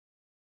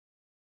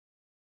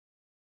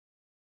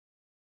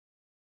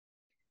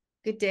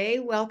Good day.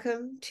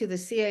 Welcome to the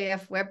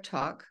CAEF Web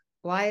Talk,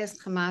 Why is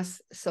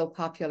Hamas So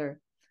Popular?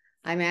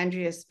 I'm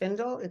Andrea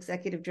Spindle,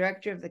 Executive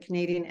Director of the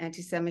Canadian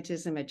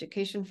Antisemitism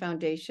Education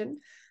Foundation,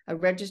 a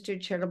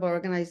registered charitable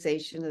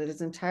organization that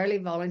is entirely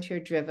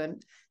volunteer-driven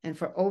and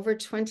for over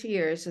 20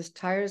 years has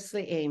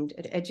tirelessly aimed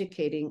at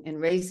educating and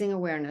raising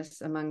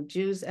awareness among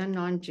Jews and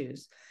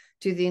non-Jews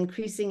to the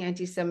increasing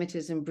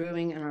anti-Semitism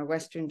brewing in our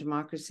Western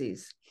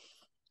democracies.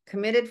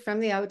 Committed from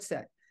the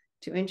outset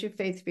to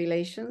interfaith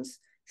relations,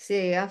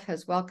 CAEF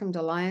has welcomed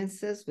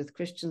alliances with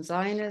Christian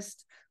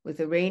Zionists, with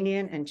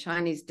Iranian and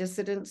Chinese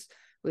dissidents,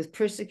 with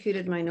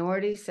persecuted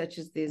minorities such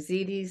as the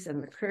Yazidis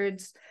and the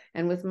Kurds,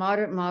 and with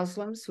moderate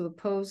Muslims who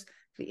oppose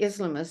the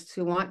Islamists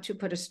who want to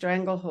put a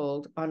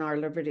stranglehold on our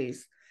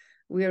liberties.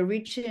 We are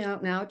reaching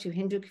out now to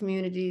Hindu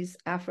communities,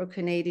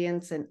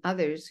 Afro-Canadians, and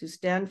others who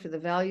stand for the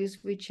values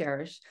we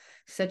cherish,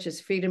 such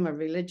as freedom of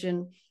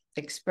religion,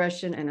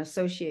 expression, and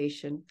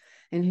association,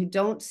 and who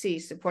don't see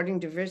supporting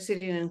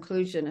diversity and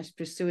inclusion as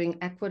pursuing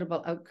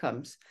equitable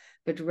outcomes,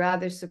 but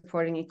rather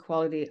supporting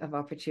equality of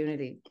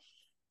opportunity.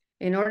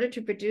 In order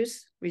to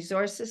produce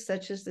resources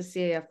such as the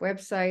CAEF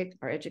website,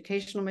 our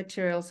educational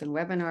materials and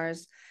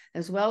webinars,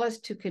 as well as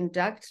to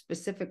conduct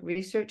specific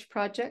research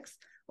projects,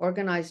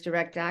 organize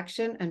direct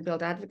action, and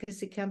build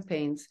advocacy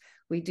campaigns,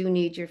 we do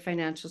need your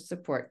financial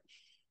support.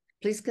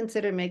 Please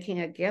consider making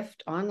a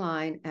gift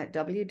online at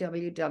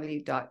www.caef.ca.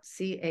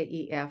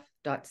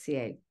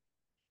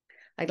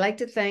 I'd like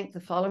to thank the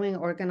following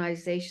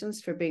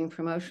organizations for being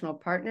promotional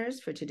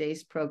partners for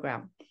today's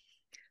program: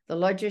 the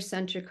Ludger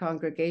Center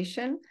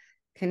Congregation,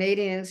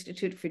 Canadian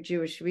Institute for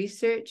Jewish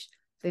Research,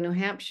 the New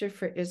Hampshire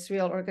for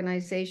Israel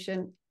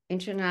Organization,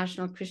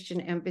 International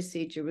Christian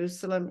Embassy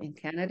Jerusalem in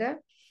Canada,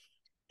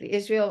 the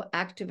Israel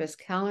Activist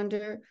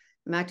Calendar,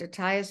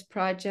 Mattathias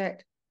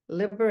Project,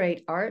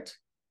 Liberate Art,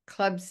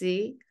 Club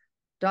Z,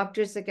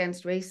 Doctors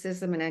Against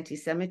Racism and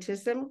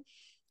Anti-Semitism,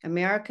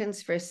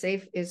 Americans for a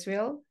Safe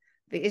Israel,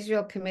 the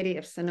Israel Committee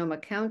of Sonoma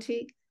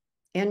County,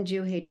 End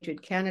Jew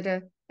Hatred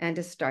Canada, and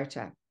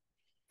Astarta.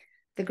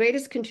 The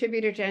greatest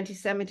contributor to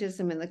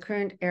anti-Semitism in the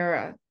current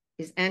era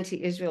is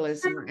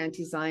anti-Israelism or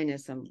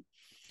anti-Zionism.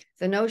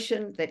 The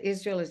notion that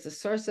Israel is the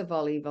source of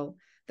all evil,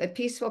 that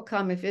peace will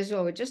come if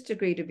Israel would just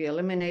agree to be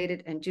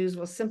eliminated and Jews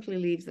will simply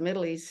leave the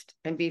Middle East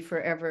and be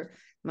forever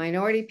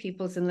minority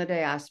peoples in the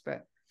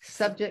diaspora,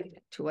 subject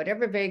to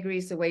whatever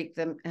vagaries await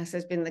them, as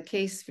has been the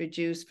case for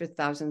Jews for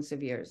thousands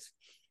of years.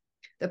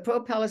 The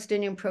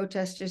pro-Palestinian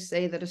protesters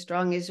say that a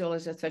strong Israel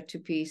is a threat to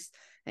peace,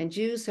 and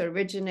Jews who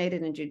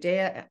originated in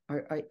Judea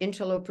are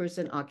interlopers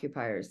and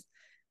occupiers.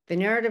 The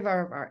narrative of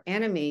our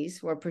enemies,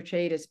 who are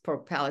portrayed as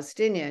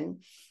pro-Palestinian,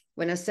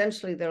 when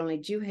essentially they're only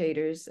Jew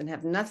haters and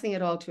have nothing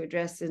at all to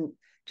address in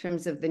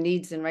terms of the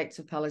needs and rights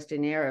of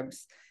Palestinian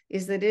Arabs,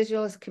 is that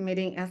Israel is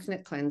committing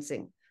ethnic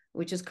cleansing,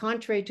 which is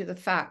contrary to the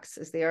facts,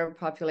 as the Arab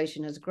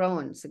population has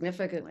grown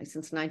significantly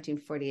since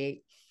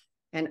 1948.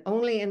 And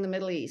only in the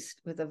Middle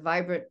East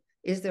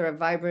is there a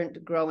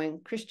vibrant,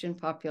 growing Christian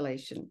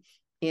population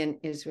in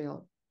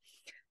Israel.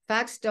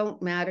 Facts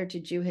don't matter to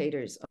Jew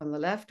haters on the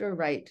left or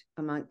right,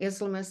 among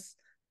Islamists,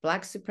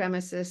 Black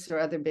supremacists, or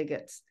other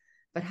bigots.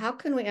 But how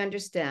can we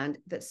understand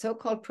that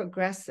so-called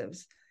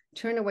progressives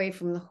turn away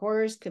from the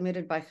horrors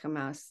committed by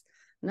Hamas,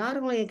 not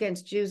only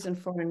against Jews and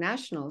foreign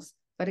nationals,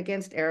 but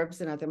against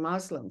Arabs and other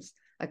Muslims,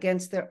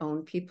 against their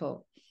own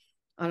people?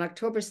 On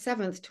October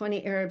 7th,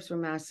 20 Arabs were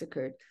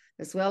massacred,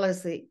 as well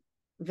as the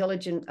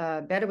village and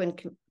Bedouin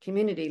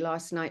community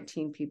lost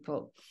 19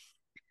 people.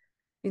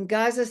 In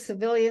Gaza,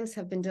 civilians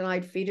have been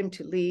denied freedom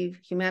to leave.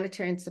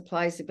 Humanitarian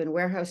supplies have been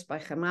warehoused by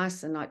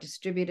Hamas and not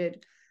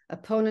distributed.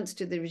 Opponents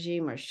to the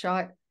regime are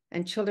shot,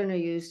 and children are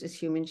used as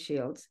human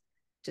shields.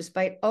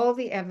 Despite all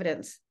the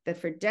evidence that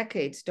for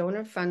decades,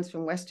 donor funds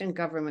from Western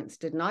governments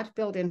did not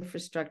build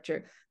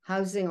infrastructure,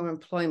 housing, or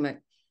employment,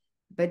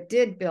 but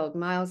did build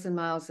miles and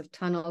miles of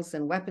tunnels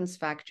and weapons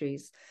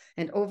factories,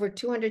 and over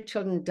 200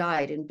 children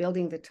died in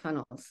building the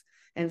tunnels,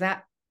 and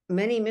that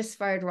many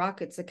misfired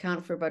rockets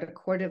account for about a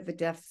quarter of the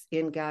deaths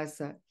in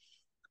Gaza.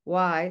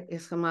 Why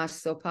is Hamas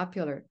so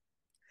popular?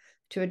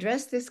 To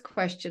address this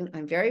question,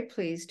 I'm very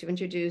pleased to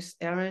introduce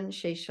Eran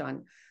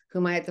Shayson,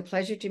 whom I had the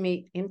pleasure to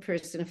meet in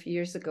person a few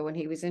years ago when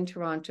he was in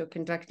Toronto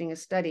conducting a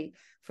study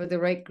for the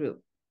Right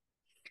Group.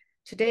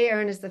 Today,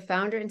 Eran is the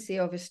founder and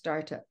CEO of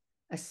Astarta,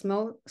 a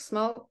small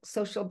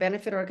social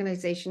benefit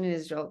organization in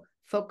Israel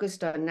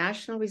focused on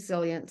national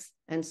resilience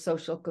and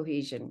social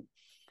cohesion.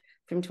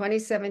 From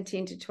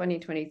 2017 to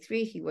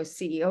 2023, he was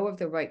CEO of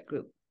the Right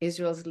Group,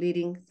 Israel's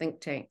leading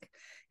think tank.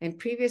 And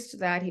previous to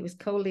that, he was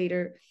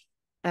co-leader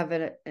of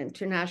an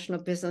international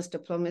business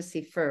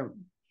diplomacy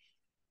firm,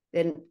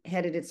 then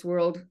headed its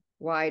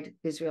worldwide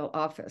Israel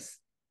office.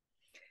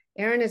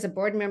 Eran is a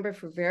board member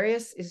for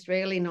various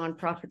Israeli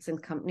nonprofits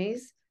and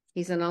companies.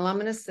 He's an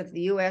alumnus of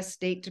the U.S.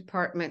 State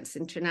Department's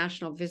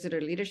International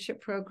Visitor Leadership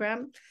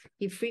Program.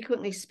 He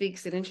frequently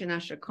speaks at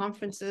international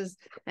conferences,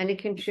 and he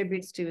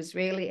contributes to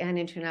Israeli and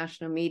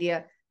international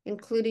media,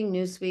 including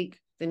Newsweek,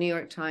 the New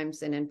York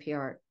Times, and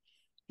NPR.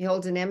 He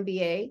holds an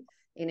MBA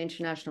in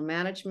International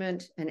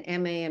Management, an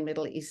MA in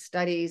Middle East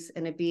Studies,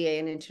 and a BA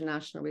in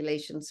International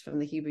Relations from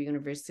the Hebrew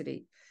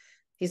University.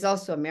 He's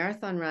also a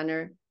marathon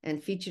runner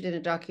and featured in a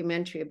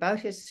documentary about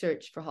his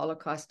search for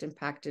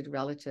Holocaust-impacted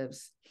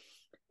relatives.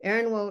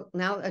 Eran will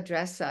now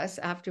address us,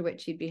 after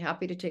which he'd be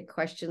happy to take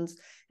questions.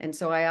 And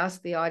so I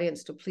ask the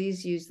audience to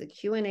please use the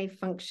Q&A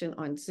function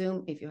on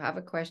Zoom if you have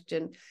a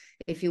question.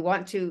 If you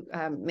want to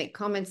make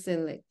comments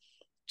in the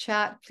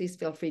chat, please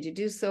feel free to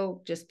do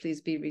so. Just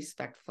please be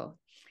respectful.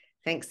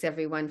 Thanks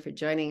everyone for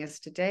joining us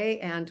today,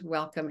 and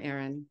welcome,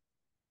 Eran.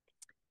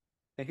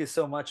 Thank you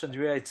so much,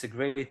 Andrea. It's a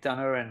great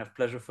honor and a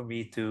pleasure for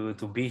me to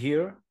be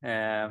here.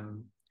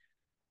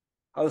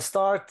 I'll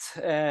start,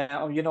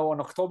 on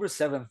October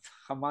 7th,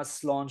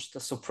 Hamas launched a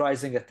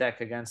surprising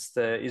attack against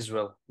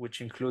Israel,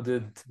 which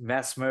included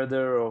mass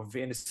murder of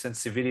innocent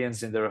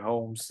civilians in their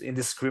homes,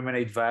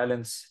 indiscriminate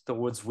violence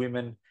towards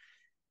women,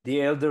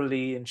 the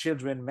elderly and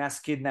children, mass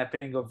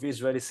kidnapping of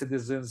Israeli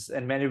citizens,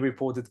 and many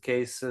reported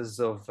cases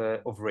of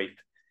rape.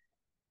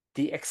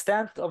 The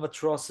extent of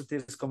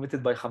atrocities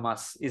committed by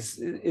Hamas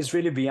is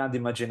really beyond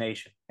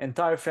imagination.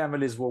 Entire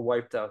families were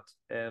wiped out.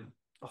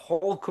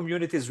 Whole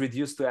communities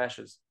reduced to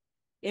ashes.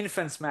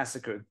 Infants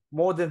massacred.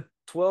 More than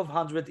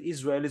 1,200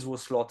 Israelis were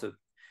slaughtered.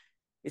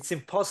 It's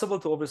impossible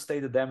to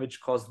overstate the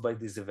damage caused by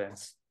these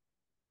events.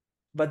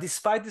 But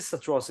despite these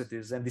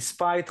atrocities, and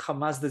despite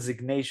Hamas'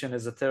 designation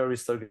as a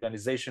terrorist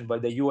organization by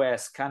the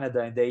US,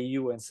 Canada, and the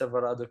EU, and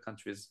several other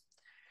countries,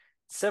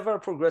 several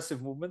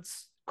progressive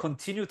movements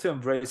continue to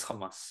embrace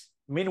Hamas.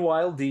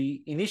 Meanwhile,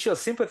 the initial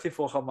sympathy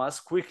for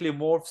Hamas quickly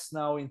morphs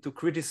now into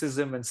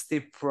criticism and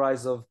steep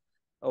rise of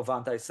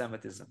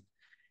anti-Semitism.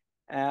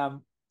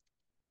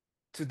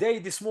 Today,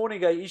 this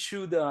morning, I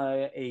issued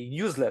a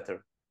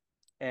newsletter,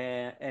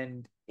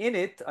 and in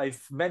it,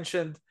 I've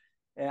mentioned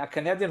a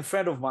Canadian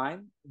friend of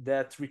mine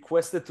that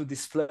requested to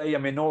display a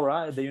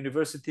menorah at the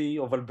University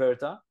of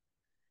Alberta,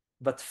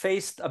 but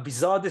faced a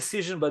bizarre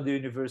decision by the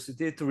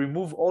university to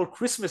remove all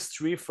Christmas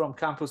tree from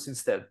campus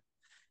instead.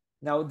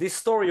 Now, this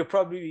story, you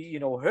probably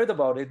heard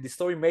about it. The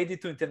story made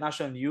it to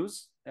international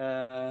news.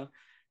 A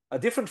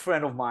different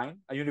friend of mine,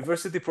 a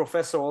university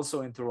professor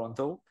also in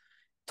Toronto,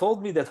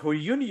 told me that her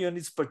union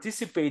is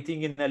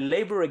participating in a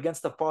labor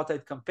against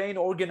apartheid campaign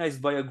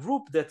organized by a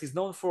group that is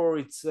known for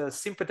its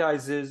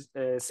sympathizers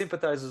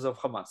of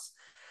Hamas.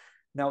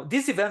 Now,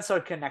 these events are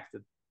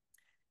connected.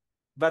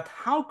 But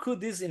how could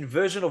this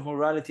inversion of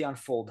morality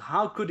unfold?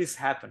 How could this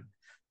happen?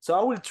 So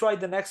I will try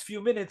the next few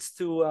minutes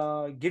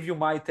to give you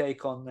my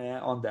take on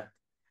that.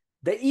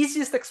 The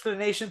easiest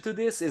explanation to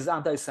this is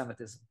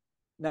anti-Semitism.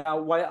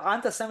 Now, while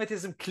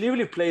anti-Semitism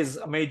clearly plays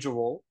a major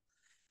role,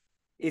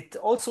 it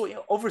also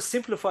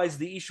oversimplifies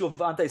the issue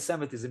of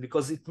anti-Semitism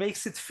because it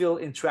makes it feel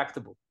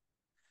intractable.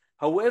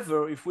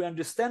 However, if we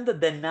understand the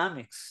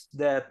dynamics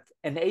that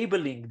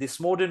enabling this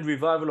modern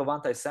revival of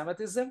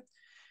anti-Semitism,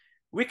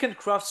 we can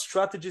craft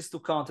strategies to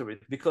counter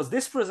it, because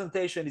this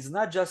presentation is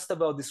not just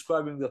about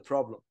describing the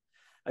problem.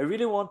 I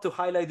really want to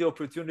highlight the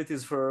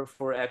opportunities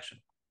for action.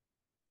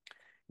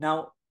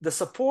 Now, the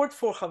support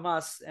for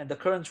Hamas and the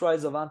current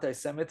rise of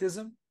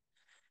anti-Semitism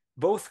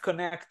both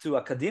connect to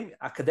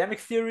academic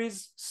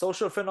theories,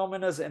 social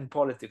phenomena, and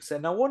politics.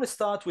 And I want to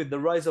start with the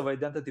rise of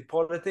identity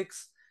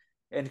politics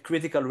and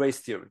critical race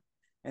theory,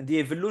 and the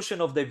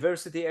evolution of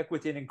diversity,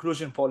 equity, and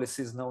inclusion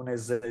policies known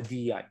as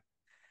DEI.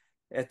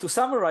 To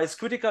summarize,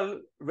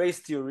 critical race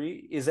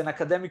theory is an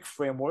academic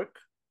framework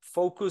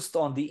focused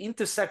on the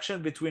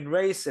intersection between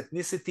race,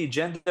 ethnicity,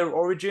 gender,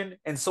 origin,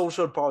 and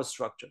social power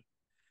structure.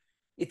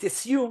 It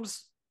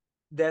assumes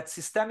that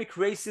systemic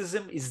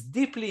racism is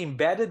deeply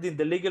embedded in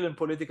the legal and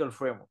political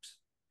frameworks.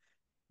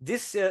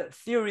 This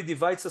theory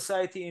divides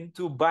society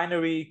into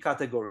binary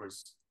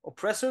categories: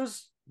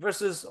 oppressors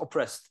versus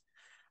oppressed.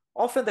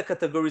 Often the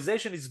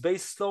categorization is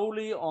based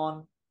solely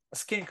on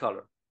skin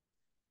color.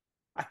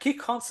 A key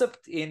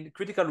concept in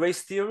critical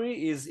race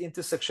theory is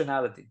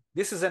intersectionality.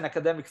 This is an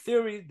academic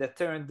theory that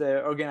turned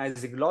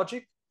organizing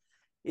logic.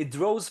 It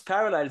draws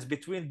parallels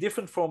between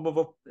different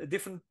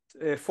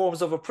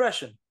forms of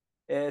oppression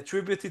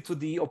attributed to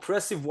the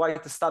oppressive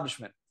white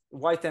establishment,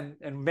 white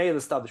and male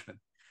establishment.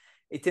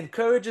 It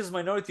encourages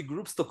minority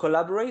groups to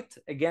collaborate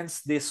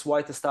against this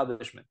white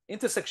establishment.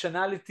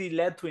 Intersectionality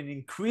led to an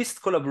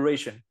increased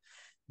collaboration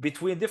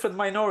between different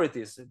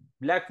minorities,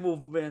 Black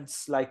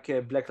movements like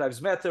Black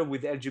Lives Matter,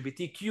 with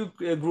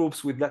LGBTQ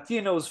groups, with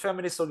Latinos,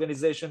 feminist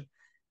organizations,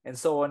 and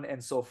so on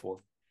and so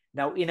forth.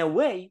 Now, in a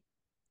way,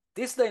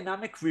 this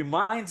dynamic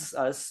reminds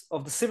us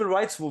of the civil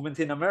rights movement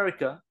in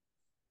America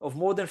of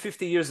more than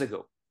 50 years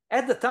ago.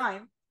 At the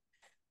time,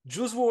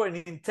 Jews were an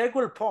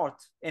integral part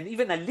and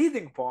even a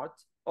leading part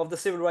of the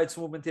civil rights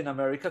movement in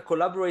America,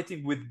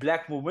 collaborating with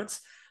Black movements.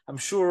 I'm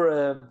sure,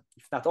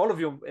 if not all of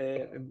you,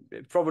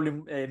 probably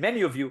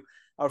many of you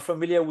are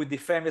familiar with the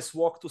famous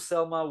Walk to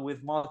Selma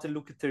with Martin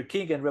Luther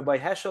King and Rabbi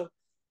Heschel.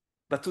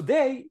 But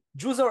today,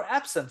 Jews are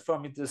absent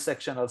from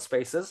intersectional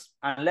spaces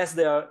unless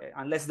they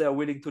are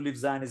willing to leave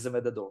Zionism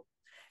at the door.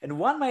 And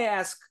one may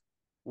ask,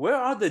 where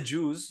are the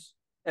Jews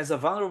as a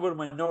vulnerable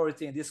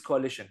minority in this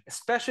coalition,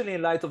 especially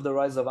in light of the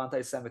rise of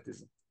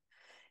anti-Semitism?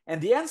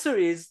 And the answer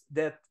is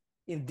that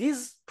in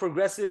these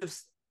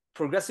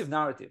progressive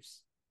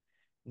narratives,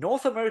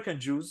 North American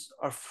Jews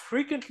are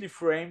frequently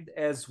framed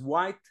as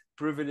white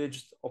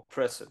privileged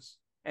oppressors.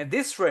 And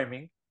this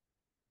framing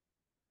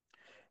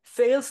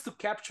fails to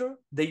capture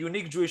the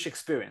unique Jewish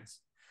experience.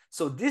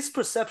 So this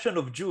perception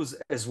of Jews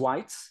as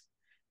whites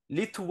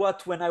lead to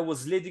what, when I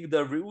was leading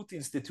the Reut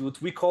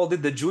Institute, we called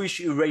it the Jewish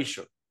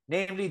erasure,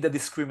 namely the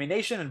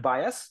discrimination and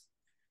bias,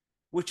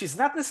 which is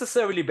not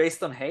necessarily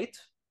based on hate,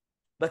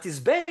 but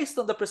is based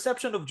on the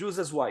perception of Jews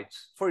as white.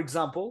 For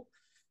example,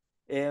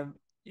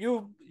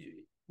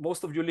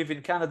 most of you live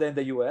in Canada and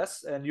the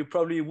US, and you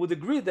probably would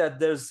agree that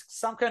there's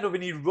some kind of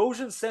an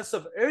erosion sense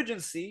of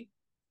urgency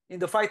in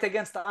the fight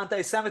against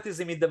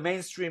anti-Semitism in the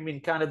mainstream in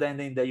Canada and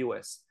in the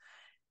US.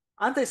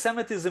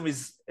 Anti-Semitism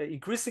is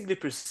increasingly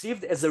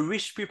perceived as a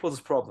rich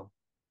people's problem.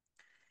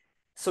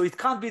 So it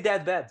can't be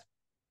that bad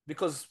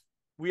because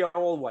we are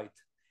all white.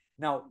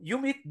 Now, you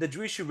meet the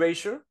Jewish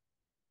erasure,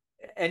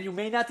 and you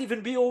may not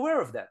even be aware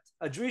of that.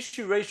 A Jewish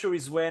erasure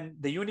is when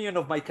the union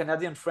of my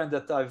Canadian friend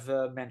that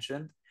I've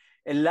mentioned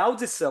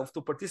allowed itself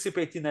to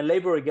participate in a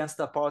labor against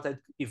apartheid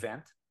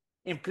event,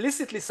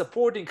 implicitly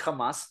supporting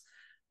Hamas,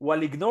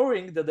 while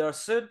ignoring that there are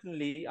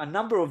certainly a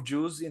number of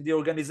Jews in the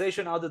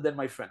organization other than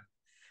my friend.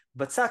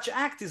 But such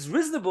act is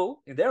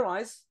reasonable in their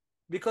eyes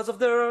because of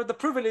the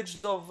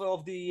privilege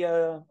of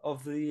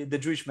the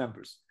Jewish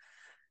members.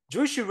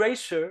 Jewish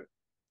erasure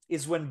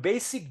is when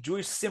basic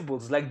Jewish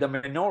symbols like the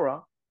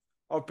menorah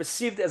are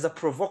perceived as a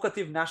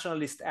provocative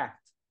nationalist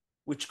act,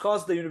 which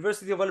caused the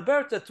University of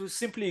Alberta to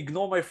simply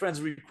ignore my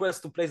friend's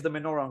request to place the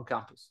menorah on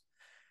campus.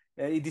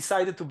 It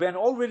decided to ban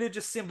all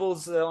religious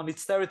symbols on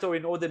its territory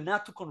in order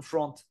not to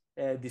confront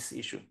this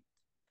issue.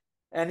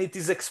 And it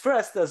is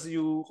expressed, as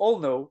you all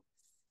know,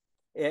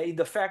 in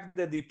the fact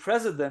that the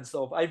presidents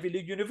of Ivy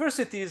League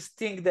universities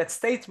think that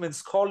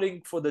statements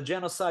calling for the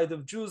genocide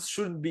of Jews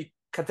shouldn't be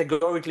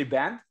categorically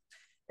banned,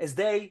 as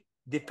they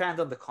depend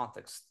on the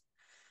context.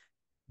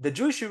 The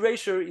Jewish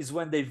erasure is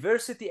when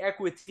diversity,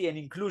 equity, and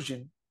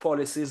inclusion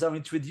policies are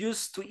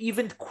introduced to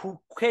even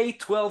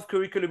K-12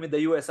 curriculum in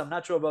the US. I'm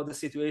not sure about the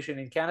situation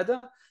in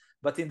Canada,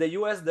 but in the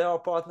US, they are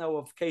part now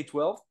of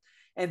K-12,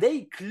 and they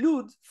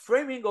include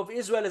framing of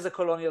Israel as a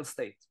colonial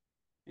state,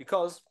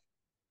 because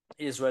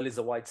Israel is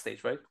a white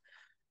state, right?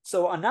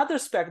 So another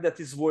aspect that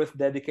is worth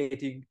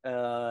dedicating,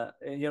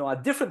 a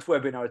different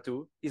webinar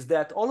to is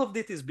that all of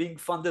this is being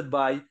funded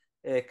by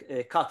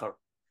Qatar.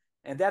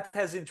 And that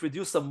has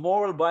introduced a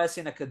moral bias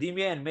in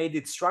academia and made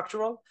it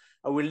structural.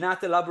 I will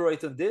not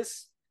elaborate on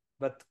this,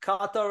 but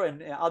Qatar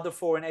and other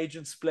foreign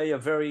agents play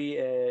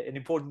an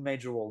important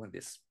major role in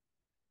this.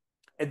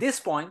 At this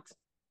point,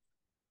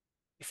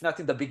 if not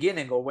in the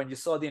beginning or when you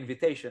saw the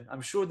invitation,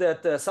 I'm sure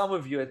that some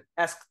of you had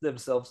asked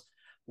themselves,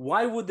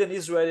 why would an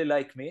Israeli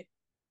like me,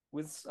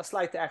 with a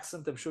slight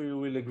accent, I'm sure you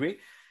will agree,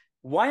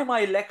 why am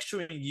I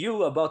lecturing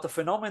you about a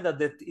phenomenon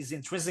that is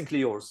intrinsically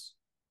yours?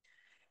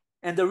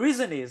 And the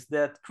reason is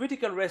that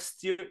critical race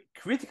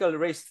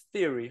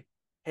theory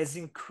has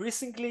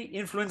increasingly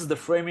influenced the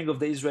framing of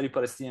the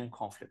Israeli-Palestinian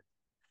conflict.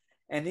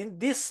 And in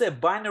this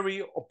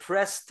binary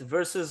oppressed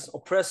versus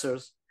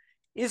oppressors,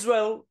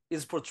 Israel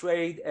is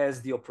portrayed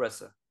as the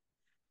oppressor.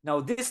 Now,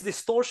 this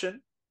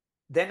distortion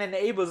then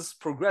enables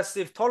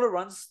progressive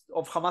tolerance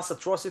of Hamas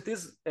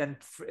atrocities and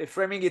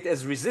framing it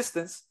as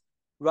resistance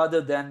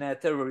rather than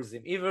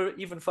terrorism,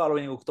 even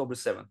following October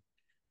 7th.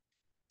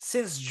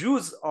 Since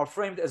Jews are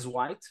framed as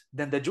white,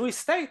 then the Jewish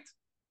state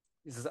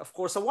is, of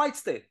course, a white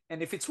state.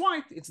 And if it's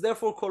white, it's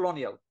therefore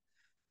colonial.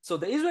 So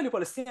the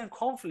Israeli-Palestinian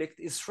conflict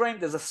is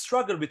framed as a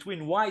struggle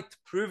between white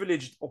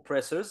privileged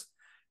oppressors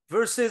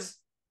versus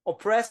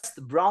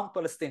oppressed brown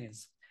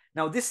Palestinians.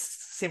 Now, this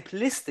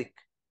simplistic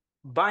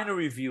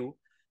binary view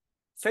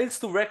fails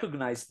to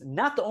recognize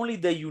not only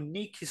the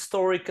unique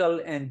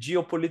historical and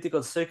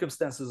geopolitical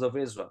circumstances of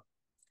Israel,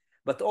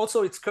 but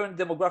also its current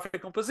demographic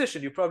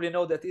composition. You probably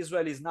know that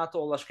Israel is not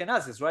all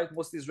Ashkenazis, right?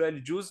 Most Israeli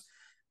Jews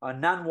are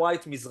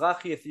non-white,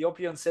 Mizrahi,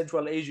 Ethiopian,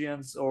 Central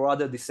Asians, or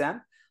other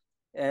descent.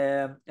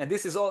 And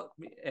this is all,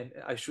 and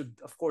I should,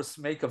 of course,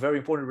 make a very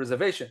important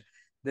reservation,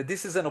 that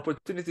this is an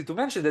opportunity to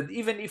mention that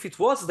even if it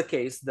was the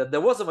case that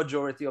there was a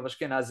majority of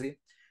Ashkenazi,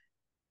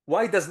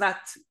 white does not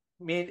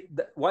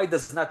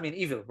mean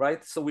evil,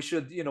 right? So we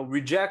should,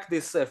 reject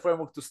this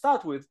framework to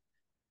start with.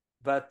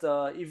 But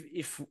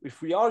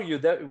if we argue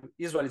that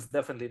Israel is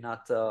definitely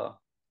not, the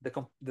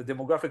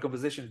demographic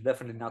composition is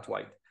definitely not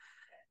white.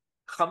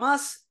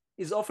 Hamas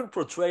is often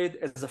portrayed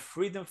as a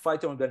freedom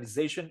fighter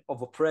organization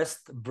of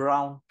oppressed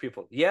brown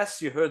people.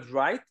 Yes, you heard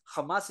right.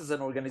 Hamas is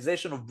an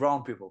organization of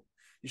brown people.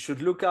 You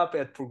should look up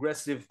at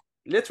progressive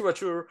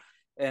literature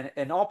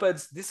and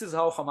op-eds. This is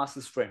how Hamas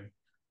is framed.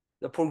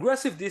 The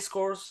progressive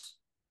discourse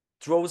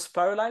draws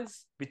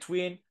parallels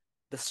between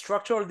the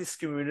structural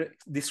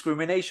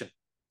discrimination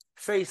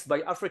faced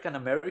by African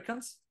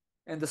Americans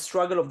and the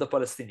struggle of the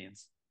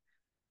Palestinians.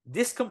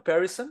 This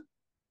comparison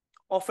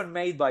often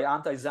made by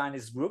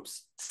anti-Zionist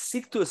groups,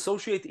 seek to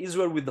associate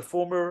Israel with the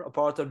former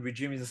apartheid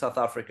regime in South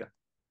Africa.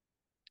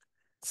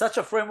 Such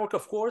a framework,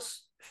 of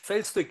course,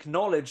 fails to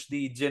acknowledge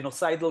the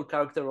genocidal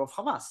character of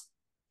Hamas.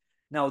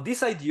 Now,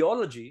 this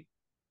ideology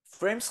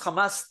frames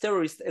Hamas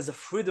terrorists as a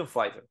freedom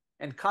fighter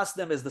and casts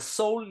them as the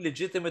sole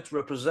legitimate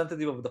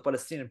representative of the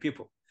Palestinian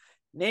people.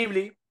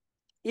 Namely,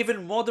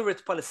 even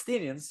moderate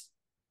Palestinians,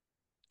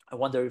 I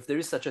wonder if there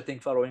is such a thing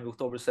following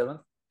October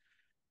 7th,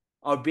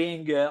 are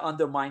being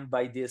undermined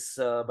by this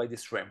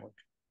framework.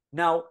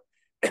 Now,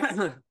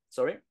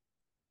 sorry.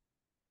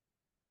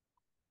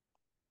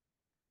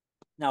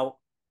 Now,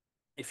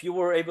 if you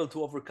were able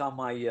to overcome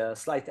my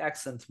slight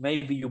accent,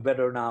 maybe you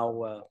better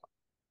now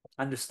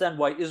understand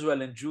why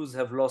Israel and Jews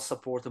have lost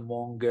support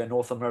among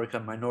North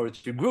American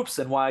minority groups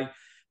and why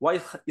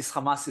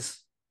Hamas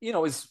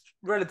is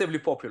relatively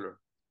popular.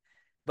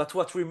 But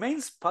what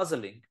remains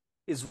puzzling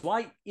is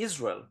why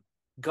Israel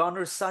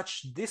garners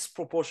such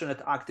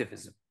disproportionate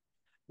activism.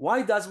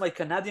 Why does my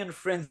Canadian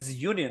friends'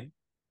 union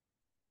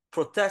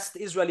protest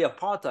Israeli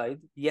apartheid,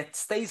 yet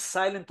stays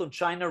silent on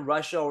China,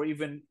 Russia, or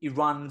even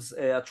Iran's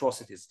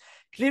atrocities?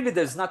 Clearly,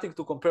 there's nothing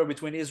to compare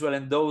between Israel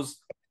and those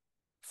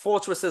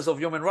fortresses of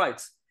human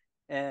rights.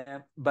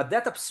 But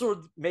that absurd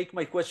make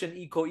my question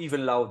echo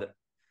even louder.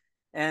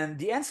 And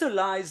the answer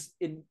lies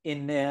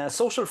in a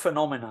social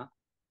phenomena,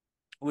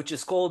 which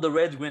is called the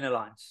Red-Green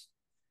Alliance.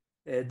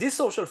 This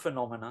social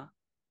phenomena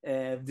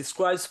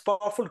describes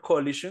powerful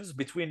coalitions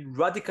between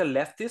radical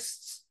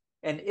leftists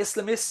and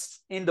Islamists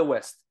in the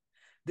West.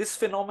 This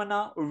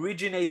phenomena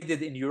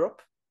originated in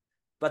Europe,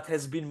 but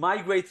has been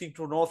migrating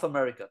to North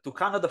America, to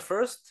Canada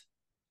first,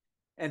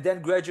 and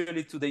then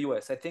gradually to the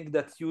US. I think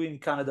that you in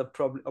Canada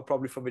are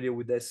probably familiar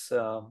with this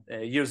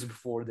years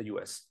before the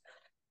US.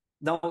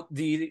 Now,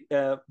 the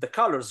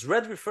colors,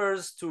 red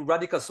refers to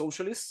radical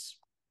socialists,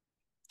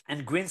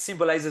 and green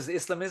symbolizes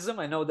Islamism.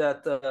 I know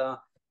that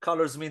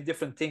colors mean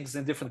different things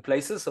in different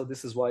places, so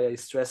this is why I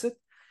stress it.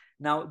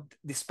 Now,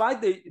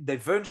 despite the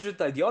divergent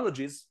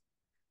ideologies,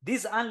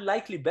 these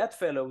unlikely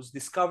bedfellows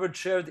discovered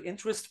shared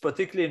interests,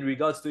 particularly in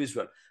regards to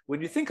Israel.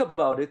 When you think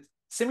about it,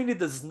 seemingly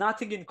there's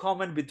nothing in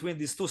common between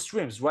these two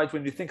streams, right?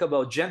 When you think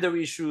about gender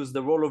issues,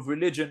 the role of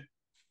religion,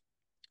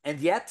 and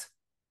yet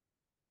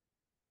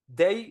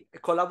they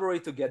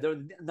collaborate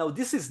together. Now,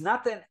 this is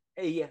not an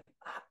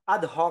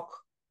ad hoc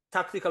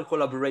tactical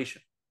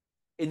collaboration.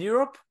 In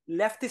Europe,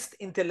 leftist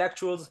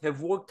intellectuals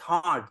have worked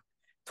hard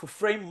to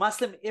frame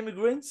Muslim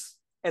immigrants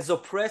as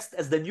oppressed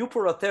as the new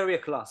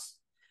proletariat class,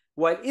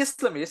 while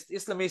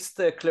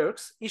Islamist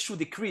clerks issue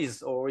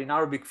decrees, or in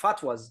Arabic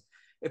fatwas,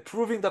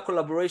 approving the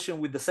collaboration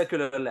with the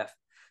secular left.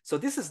 So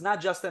this is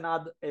not just an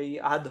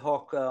ad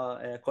hoc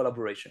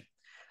collaboration.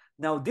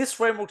 Now, this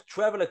framework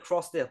traveled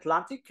across the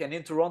Atlantic, and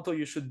in Toronto,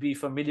 you should be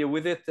familiar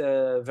with it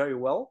very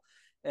well.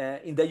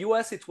 In the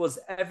US, it was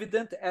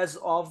evident as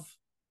of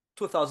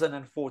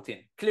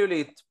 2014.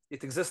 Clearly,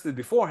 it existed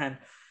beforehand,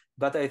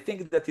 but I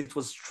think that it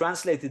was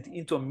translated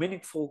into a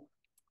meaningful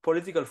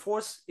political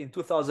force in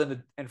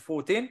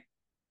 2014.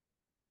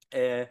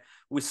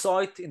 We saw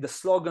it in the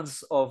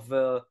slogans of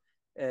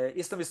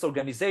Islamist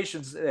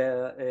organizations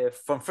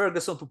from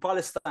Ferguson to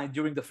Palestine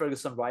during the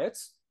Ferguson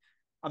riots.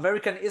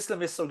 American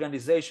Islamist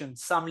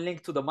organizations, some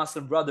linked to the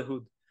Muslim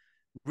Brotherhood,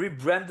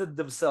 rebranded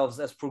themselves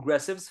as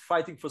progressives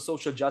fighting for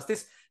social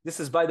justice. This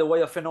is, by the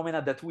way, a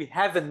phenomena that we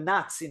haven't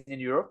not seen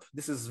in Europe.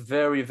 This is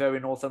very, very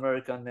North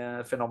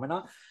American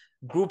phenomena.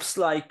 Groups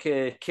like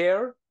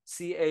CAIR,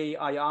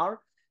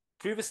 C-A-I-R,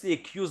 previously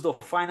accused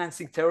of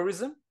financing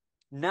terrorism,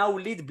 now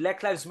lead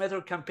Black Lives Matter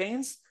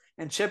campaigns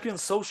and champion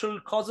social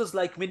causes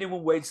like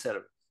minimum wage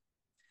salary.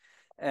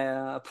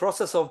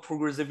 Process of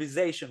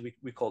progressivization,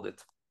 we called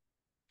it.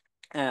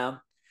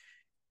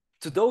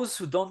 To those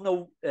who don't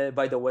know,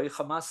 by the way,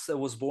 Hamas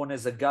was born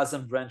as a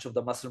Gazan branch of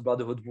the Muslim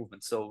Brotherhood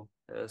movement. So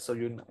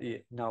you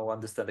now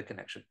understand the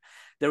connection.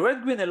 The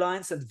Red-Green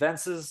Alliance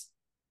advances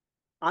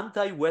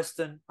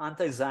anti-Western,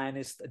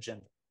 anti-Zionist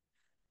agenda.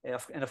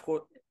 And of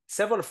course,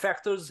 several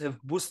factors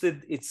have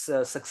boosted its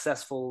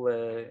successful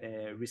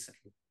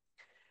recently.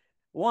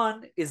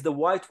 One is the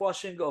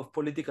whitewashing of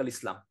political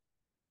Islam.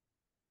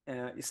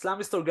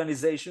 Islamist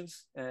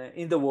organizations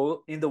in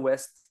the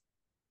West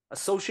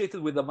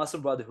associated with the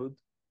Muslim Brotherhood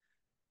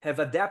have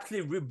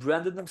adeptly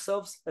rebranded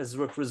themselves as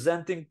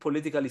representing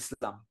political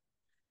Islam,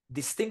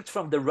 distinct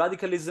from the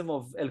radicalism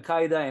of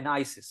Al-Qaeda and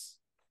ISIS.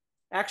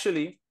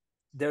 Actually,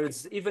 there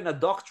is even a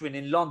doctrine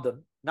in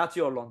London, not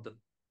your London,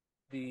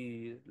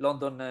 the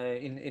London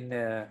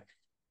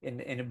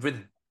in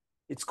Britain.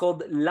 It's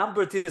called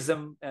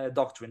Lambertism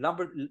doctrine.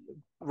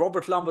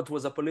 Robert Lambert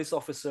was a police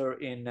officer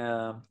in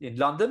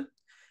London,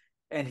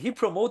 and he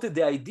promoted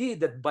the idea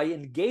that by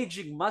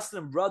engaging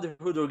Muslim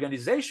Brotherhood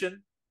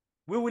organization,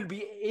 we will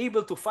be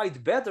able to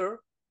fight better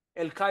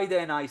Al-Qaeda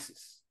and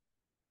ISIS.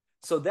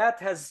 So that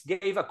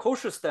gave a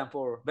kosher stamp,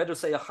 or better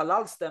say a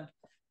halal stamp,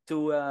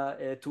 to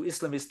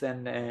Islamist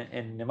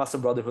and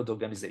Muslim Brotherhood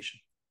organization.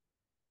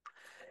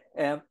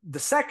 The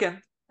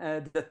second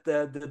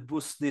that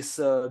boosts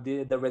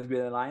the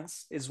Red-Green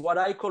Alliance is what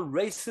I call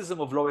racism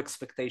of low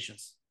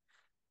expectations.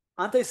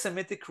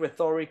 anti-Semitic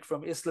rhetoric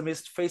from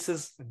Islamists faces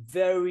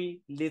very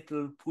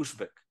little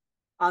pushback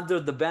under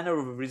the banner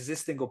of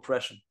resisting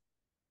oppression.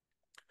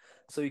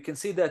 So you can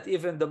see that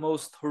even the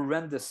most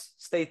horrendous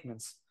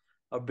statements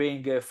are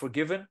being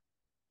forgiven.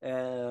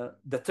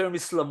 The term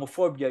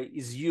Islamophobia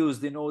is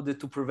used in order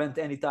to prevent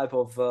any type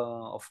of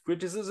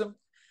criticism.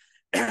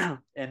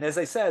 And as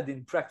I said,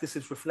 in practice,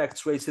 it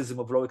reflects racism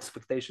of low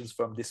expectations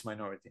from this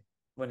minority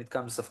when it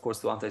comes, of course,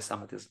 to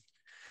anti-Semitism.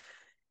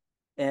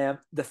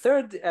 The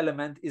third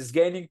element is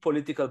gaining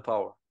political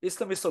power.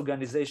 Islamist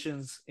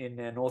organizations in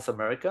North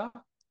America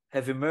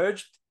have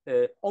emerged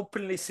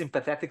openly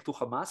sympathetic to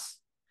Hamas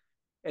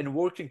and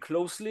working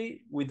closely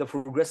with the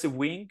progressive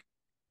wing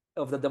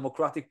of the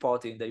Democratic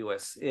Party in the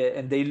US.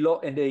 And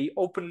they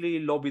openly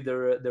lobby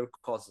their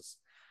causes.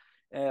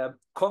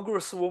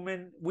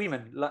 Congresswomen,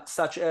 women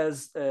such as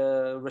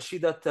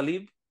Rashida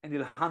Tlaib and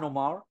Ilhan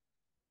Omar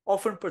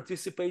often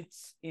participate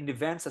in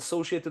events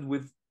associated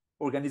with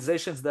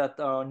organizations that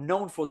are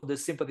known for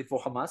their sympathy for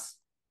Hamas.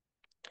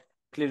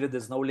 Clearly,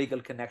 there's no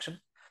legal connection.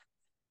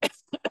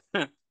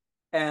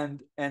 and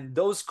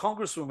those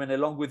congresswomen,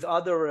 along with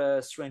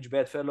other strange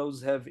bedfellows,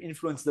 have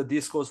influenced the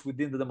discourse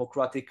within the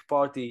Democratic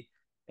Party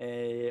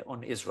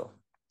on Israel.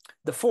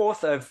 The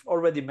fourth, I've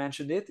already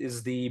mentioned it,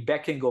 is the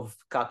backing of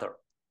Qatar.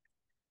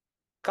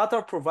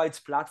 Qatar provides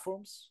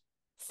platforms,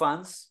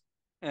 funds,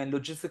 and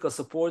logistical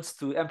supports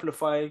to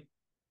amplify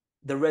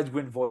the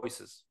red-green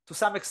voices. To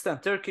some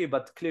extent, Turkey,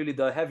 but clearly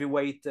the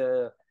heavyweight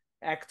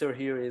actor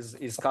here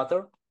is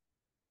Qatar.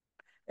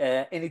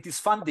 And it is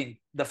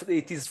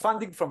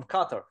funding from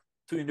Qatar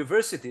to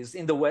universities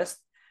in the West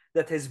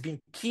that has been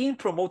key in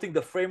promoting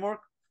the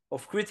framework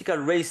of critical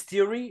race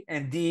theory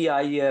and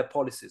DEI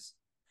policies.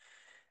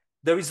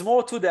 There is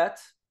more to that,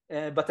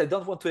 but I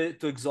don't want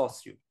to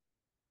exhaust you.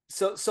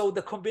 So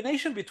the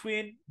combination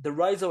between the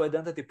rise of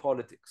identity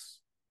politics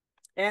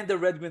and the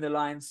Red-Green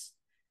Alliance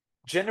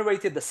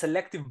generated a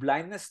selective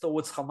blindness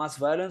towards Hamas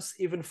violence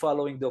even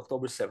following the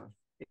October 7th.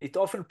 It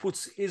often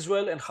puts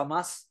Israel and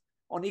Hamas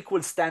on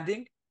equal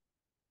standing,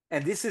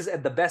 and this is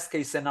at the best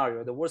case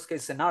scenario. The worst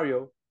case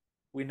scenario,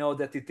 we know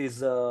that it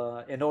is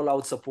an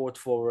all-out support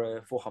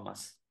for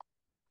Hamas.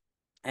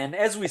 And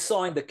as we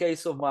saw in the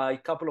case of my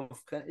couple of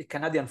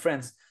Canadian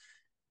friends,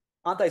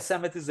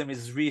 anti-Semitism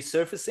is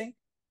resurfacing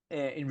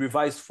in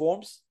revised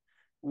forms,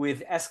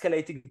 with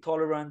escalating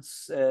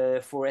tolerance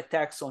for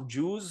attacks on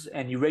Jews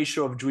and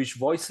erasure of Jewish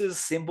voices,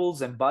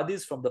 symbols, and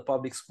bodies from the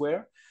public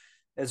square,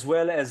 as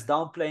well as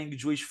downplaying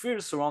Jewish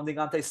fears surrounding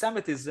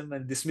anti-Semitism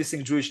and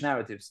dismissing Jewish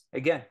narratives.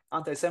 Again,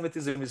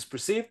 anti-Semitism is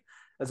perceived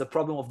as a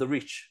problem of the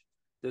rich.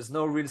 There's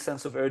no real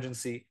sense of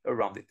urgency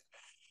around it.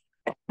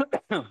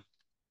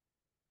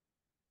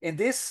 In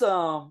this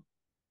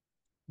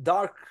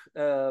dark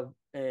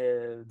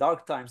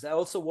times, I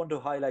also want to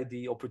highlight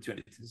the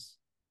opportunities.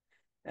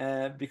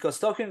 Because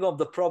talking on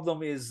the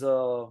problem is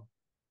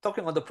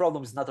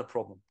not a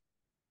problem.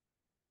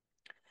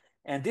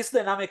 And this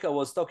dynamic I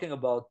was talking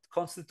about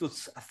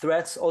constitutes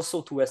threats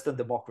also to Western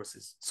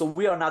democracies. So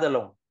we are not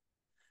alone.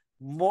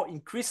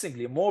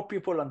 Increasingly, more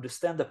people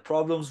understand the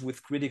problems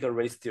with critical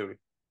race theory.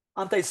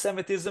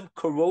 Anti-Semitism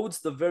corrodes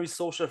the very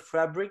social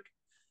fabric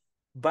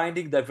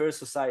binding diverse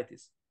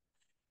societies.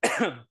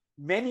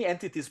 Many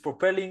entities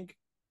propelling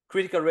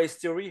critical race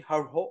theory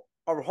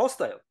are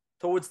hostile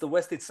towards the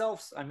West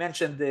itself. I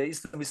mentioned the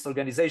Islamist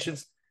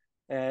organizations,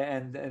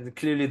 and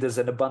clearly there's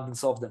an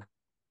abundance of them.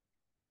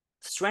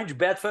 Strange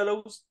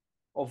bedfellows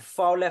of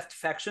far-left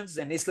factions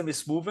and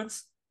Islamist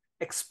movements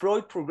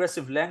exploit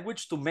progressive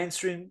language to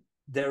mainstream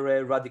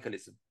their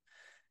radicalism.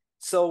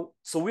 So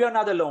we are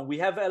not alone. We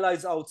have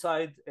allies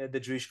outside the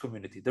Jewish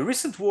community. The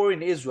recent war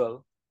in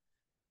Israel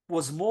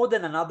was more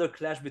than another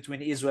clash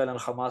between Israel and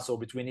Hamas or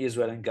between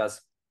Israel and Gaza.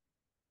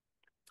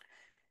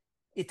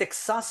 It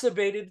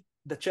exacerbated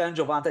the challenge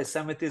of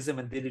anti-Semitism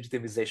and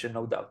delegitimization,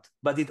 no doubt,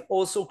 but it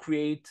also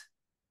created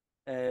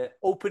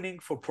opening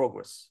for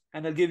progress.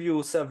 And I'll give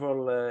you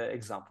several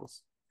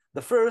examples.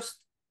 The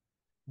first,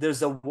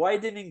 there's a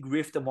widening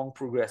rift among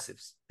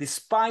progressives.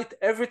 Despite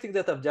everything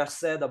that I've just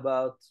said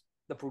about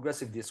the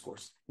progressive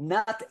discourse,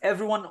 not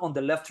everyone on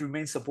the left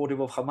remains supportive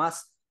of Hamas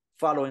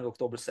following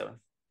October 7th.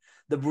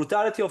 The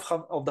brutality of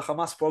the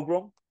Hamas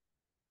pogrom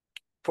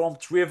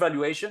prompts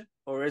reevaluation,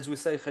 or as we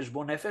say,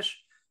 cheshbon nefesh,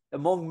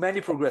 among many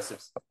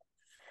progressives.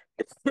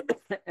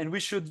 And we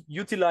should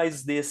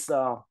utilize this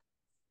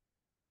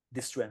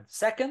trend.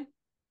 Second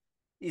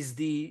is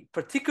the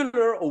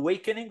particular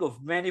awakening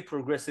of many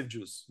progressive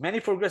Jews.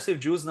 Many progressive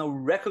Jews now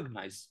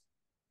recognize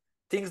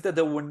things that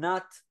they were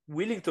not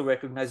willing to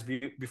recognize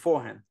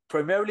beforehand,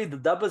 primarily the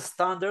double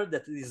standard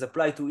that is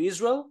applied to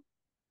Israel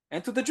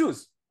and to the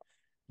Jews.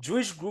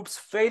 Jewish groups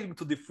failing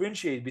to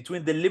differentiate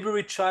between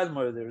deliberate child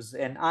murders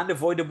and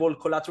unavoidable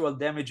collateral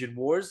damage in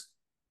wars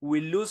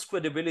will lose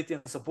credibility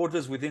and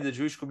supporters within the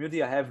Jewish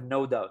community, I have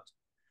no doubt.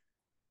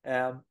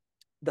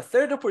 The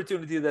third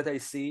opportunity that I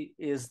see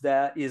is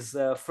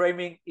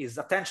framing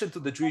attention to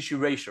the Jewish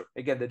erasure.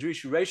 Again, the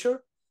Jewish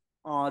erasure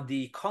are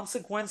the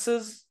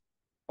consequences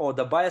or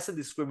the bias and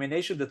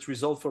discrimination that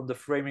result from the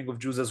framing of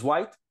Jews as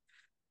white,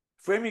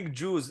 framing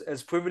Jews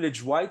as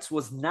privileged whites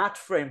was not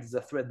framed as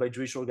a threat by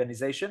Jewish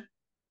organization.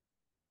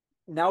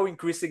 Now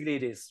increasingly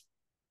it is.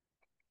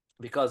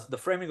 Because the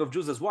framing of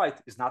Jews as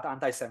white is not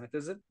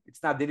anti-Semitism,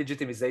 it's not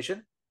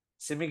delegitimization.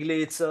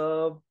 Seemingly it's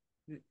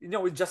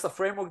it's just a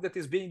framework that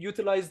is being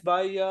utilized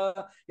by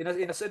in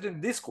a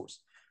certain discourse.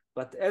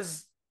 But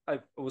as I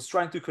was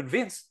trying to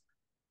convince,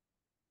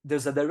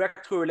 there's a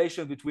direct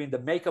correlation between the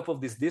makeup of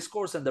this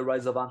discourse and the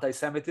rise of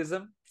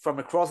anti-Semitism from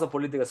across the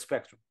political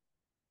spectrum.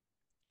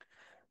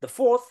 The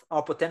fourth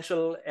are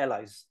potential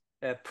allies,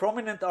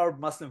 prominent Arab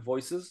Muslim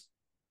voices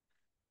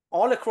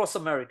all across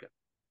America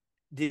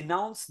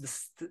denounce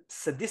the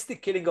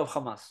sadistic killing of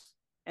Hamas,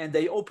 and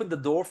they opened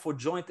the door for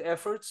joint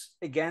efforts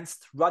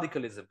against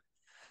radicalism.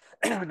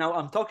 Now,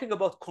 I'm talking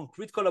about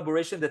concrete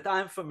collaboration that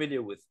I'm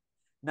familiar with.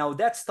 Now,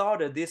 that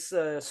started this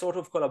sort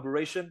of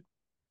collaboration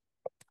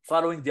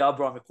following the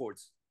Abraham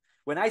Accords.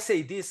 When I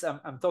say this,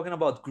 I'm talking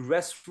about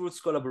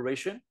grassroots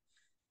collaboration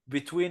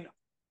between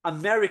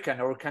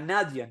American or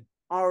Canadian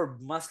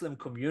Arab Muslim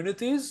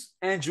communities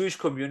and Jewish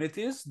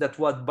communities, that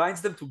what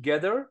binds them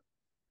together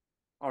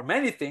are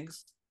many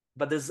things,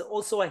 but there's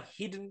also a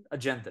hidden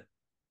agenda.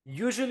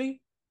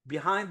 Usually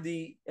behind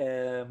the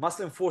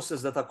Muslim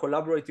forces that are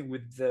collaborating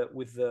with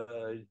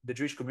the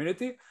Jewish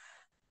community,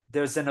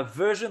 there's an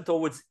aversion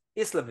towards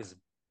Islamism,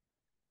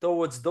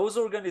 towards those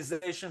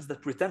organizations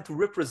that pretend to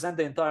represent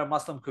the entire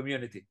Muslim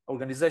community,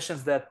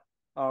 organizations that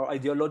are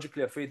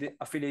ideologically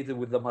affiliated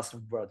with the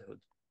Muslim Brotherhood.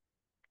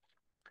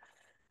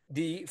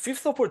 The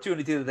fifth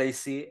opportunity that I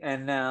see,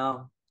 and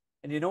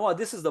you know what,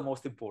 this is the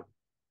most important,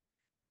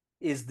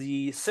 is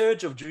the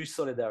surge of Jewish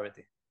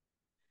solidarity.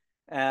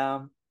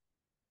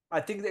 I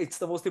think that it's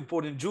the most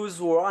important.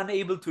 Jews were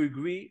unable to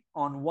agree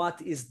on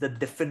what is the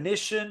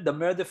definition, the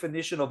mere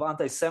definition of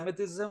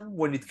anti-Semitism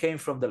when it came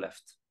from the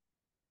left.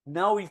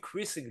 Now,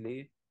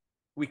 increasingly,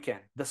 we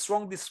can. The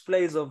strong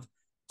displays of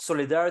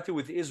solidarity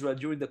with Israel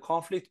during the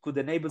conflict could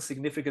enable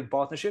significant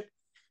partnership.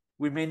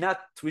 We may not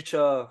reach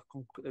a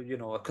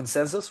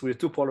consensus. We're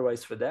too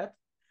polarized for that.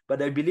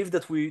 But I believe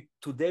that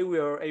today we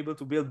are able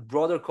to build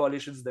broader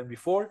coalitions than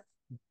before,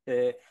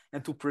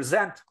 and to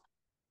present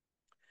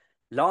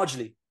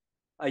largely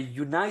a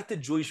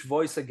united Jewish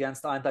voice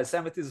against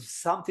anti-Semitism,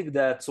 something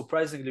that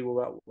surprisingly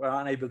we're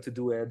unable to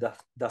do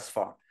thus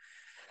far.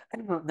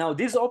 Now,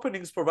 these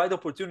openings provide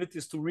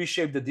opportunities to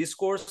reshape the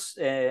discourse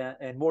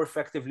and more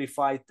effectively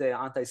fight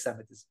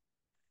anti-Semitism.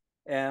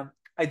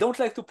 I don't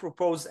like to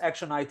propose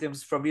action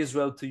items from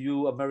Israel to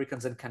you,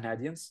 Americans and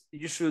Canadians.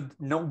 You should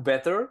know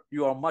better.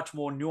 You are much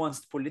more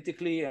nuanced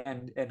politically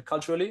and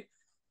culturally.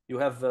 You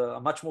have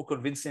a much more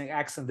convincing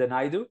accent than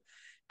I do,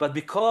 but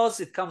because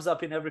it comes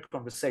up in every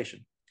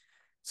conversation.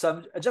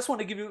 So I just want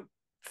to give you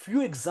a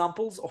few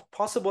examples of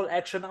possible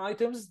action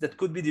items that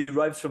could be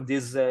derived from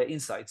these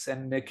insights.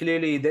 And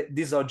clearly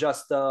these are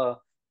just to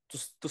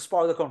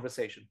spark the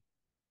conversation.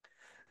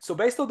 So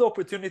based on the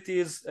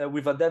opportunities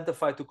we've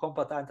identified to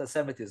combat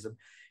anti-Semitism,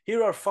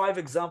 here are 5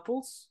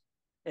 examples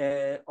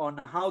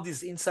on how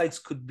these insights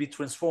could be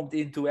transformed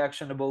into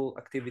actionable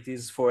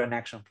activities for an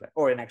action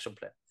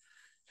plan.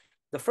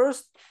 The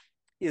first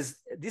is,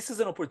 this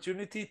is an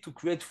opportunity to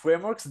create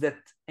frameworks that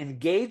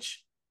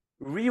engage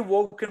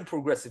rewoken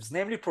progressives,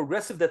 namely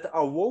progressives that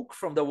are woke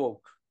from the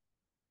woke,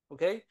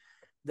 okay?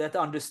 That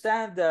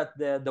understand that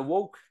the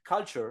woke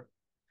culture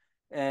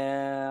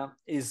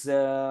is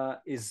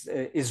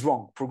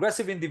wrong.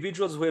 Progressive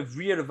individuals who have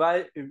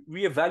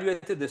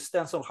reevaluated the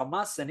stance on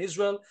Hamas and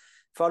Israel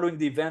following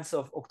the events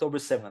of October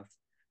 7th.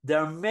 There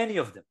are many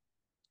of them.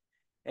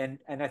 And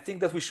I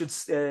think that we should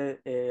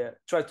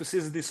try to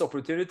seize this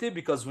opportunity,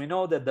 because we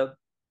know that the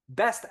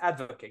best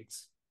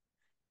advocates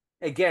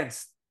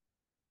against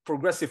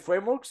progressive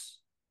frameworks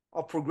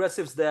are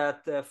progressives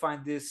that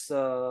find this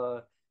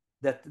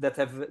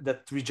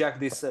that reject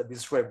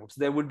these frameworks.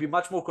 They would be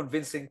much more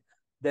convincing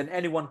than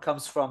anyone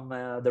comes from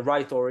the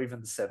right or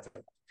even the center.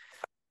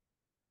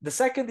 The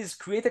second is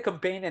create a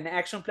campaign and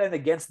action plan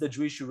against the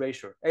Jewish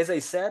erasure. As I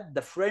said,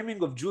 the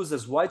framing of Jews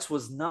as whites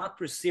was not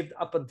perceived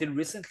up until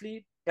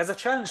recently as a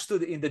challenge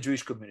in the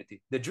Jewish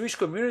community. The Jewish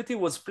community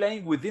was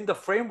playing within the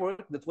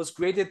framework that was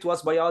created to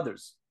us by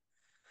others.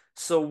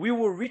 So we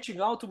were reaching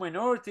out to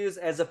minorities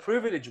as a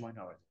privileged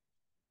minority.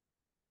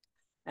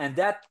 And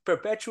that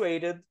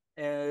perpetuated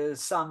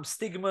some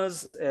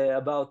stigmas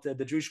about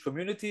the Jewish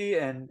community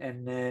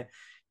and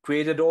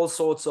created all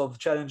sorts of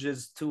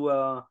challenges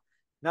to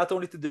not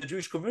only to the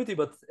Jewish community,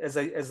 but as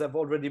I've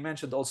already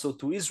mentioned, also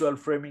to Israel,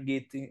 framing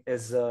it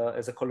as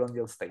a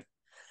colonial state.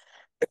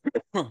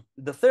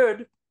 The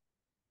third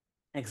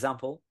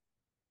example,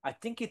 I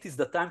think it is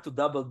the time to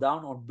double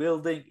down on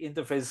building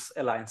interface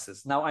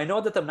alliances. Now, I know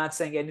that I'm not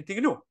saying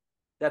anything new.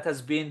 That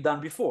has been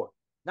done before,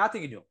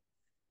 nothing new.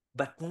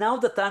 But now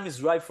the time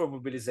is ripe for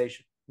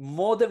mobilization,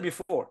 more than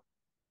before.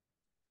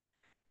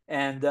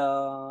 And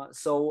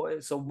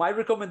so my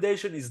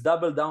recommendation is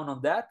double down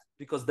on that,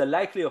 because the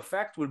likely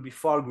effect will be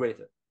far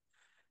greater.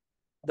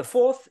 The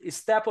fourth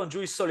is tap on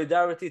Jewish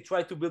solidarity,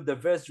 try to build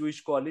diverse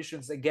Jewish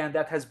coalitions. Again,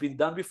 that has been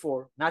done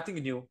before, nothing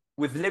new,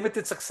 with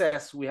limited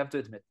success, we have to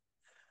admit.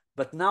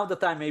 but now the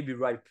time may be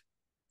ripe.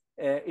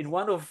 In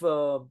one of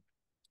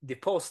the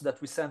posts that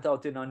we sent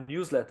out in our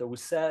newsletter,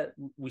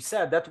 we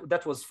said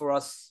that was for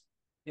us,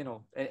 you know,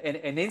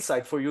 an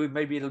insight for you.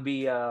 Maybe it'll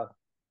be a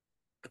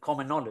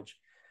common knowledge.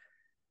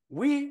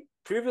 We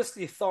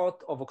previously thought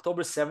of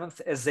October 7th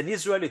as an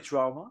Israeli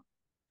trauma,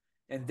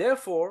 and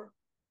therefore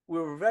we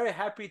were very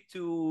happy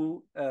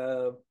to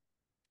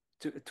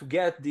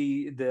get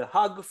the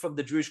hug from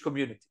the Jewish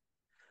community,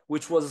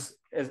 which was,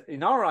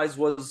 in our eyes,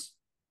 was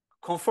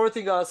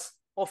comforting us,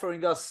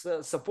 offering us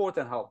support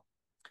and help.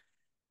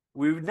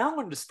 We now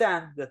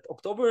understand that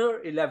October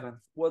 11th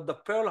was the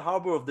Pearl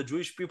Harbor of the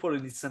Jewish people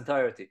in its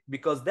entirety,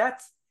 because that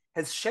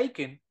has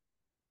shaken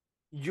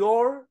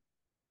your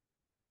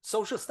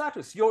social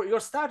status, your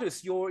status,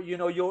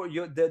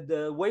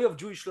 the way of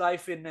Jewish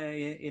life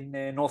in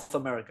North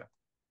America.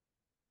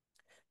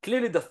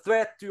 Clearly, the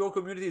threat to your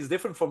community is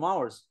different from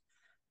ours,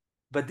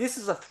 but this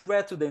is a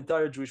threat to the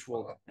entire Jewish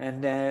world. And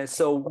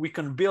so we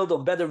can build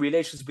on better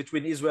relations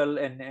between Israel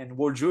and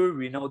world Jewry.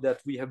 We know that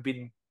we have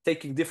been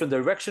taking different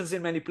directions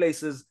in many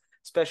places,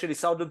 especially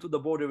southern to the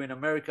border in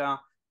America.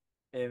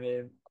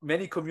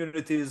 Many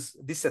communities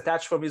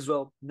disattached from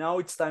Israel. Now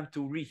it's time to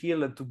reheal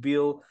and to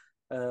build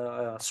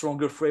a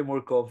stronger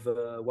framework of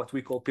what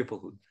we call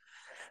peoplehood.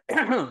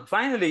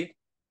 Finally,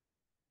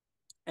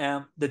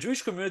 the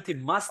Jewish community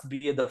must be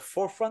at the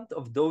forefront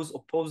of those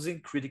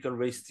opposing critical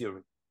race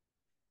theory.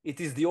 It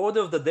is the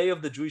order of the day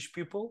of the Jewish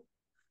people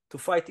to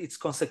fight its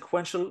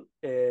consequential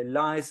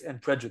lies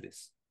and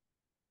prejudice.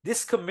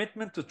 This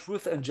commitment to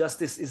truth and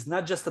justice is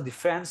not just a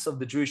defense of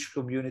the Jewish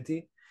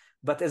community,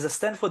 but as a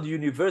stand for the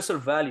universal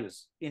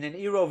values in an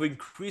era of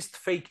increased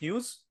fake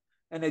news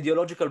and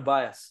ideological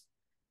bias.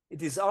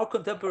 It is our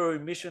contemporary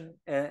mission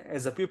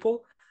as a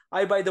people.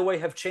 I, by the way,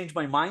 have changed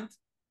my mind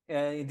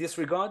in this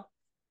regard.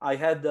 I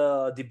had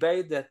a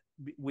debate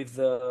with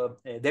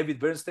David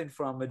Bernstein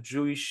from a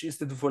Jewish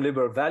Institute for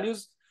Liberal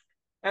Values.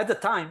 At the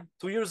time,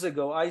 2 years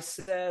ago, I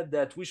said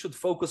that we should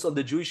focus on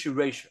the Jewish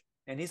erasure.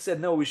 And he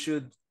said, no, we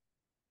should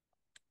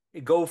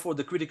go for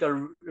the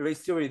critical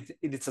race theory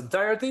in its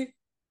entirety.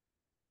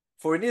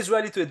 For an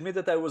Israeli to admit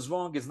that I was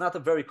wrong is not a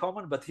very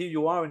common, but here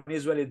you are, an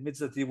Israeli admits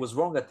that he was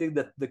wrong. I think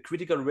that the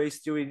critical race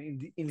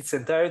theory in its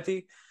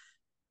entirety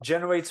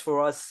generates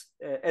for us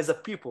as a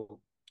people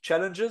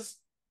challenges,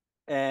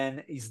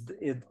 and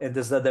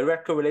there's a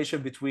direct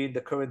correlation between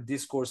the current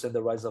discourse and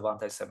the rise of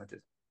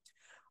anti-Semitism.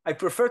 I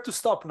prefer to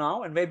stop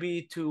now and maybe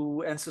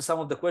to answer some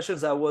of the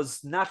questions. I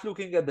was not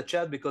looking at the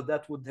chat because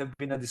that would have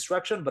been a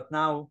distraction, but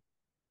now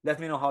let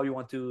me know how you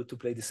want to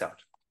play this out.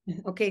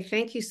 Okay,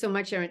 thank you so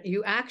much, Eran.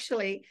 You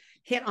actually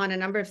hit on a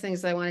number of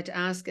things I wanted to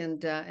ask,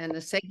 and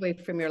a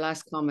segue from your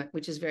last comment,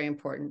 which is very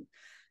important.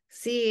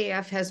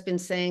 CAEF has been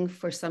saying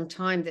for some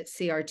time that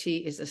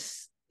CRT is a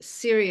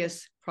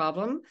serious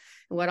problem.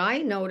 And what I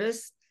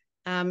notice,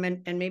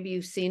 and maybe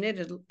you've seen it,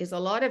 is a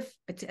lot of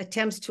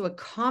attempts to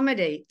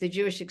accommodate the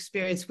Jewish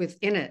experience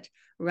within it,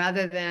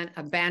 rather than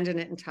abandon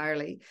it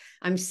entirely.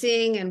 I'm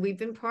seeing, and we've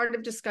been part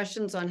of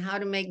discussions on how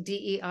to make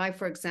DEI,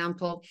 for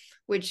example,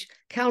 which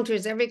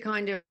counters every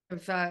kind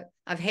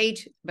of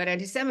hate, but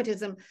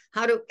anti-Semitism,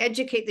 how to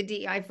educate the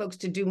DEI folks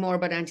to do more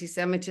about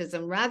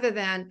anti-Semitism rather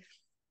than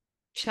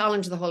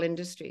challenge the whole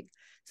industry.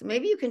 So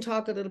maybe you can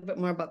talk a little bit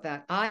more about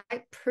that. I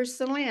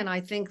personally, and I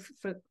think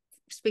for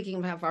speaking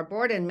on behalf of our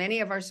board and many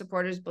of our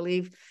supporters,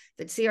 believe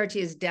that CRT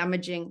is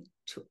damaging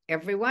to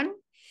everyone.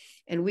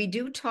 And we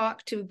do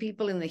talk to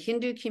people in the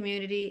Hindu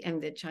community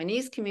and the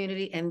Chinese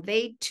community, and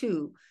they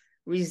too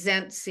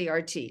resent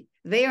CRT.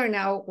 They are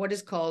now what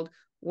is called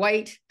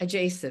white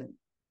adjacent.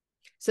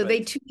 So they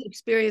too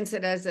experience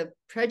it as a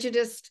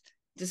prejudiced,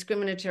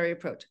 discriminatory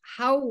approach.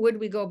 How would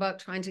we go about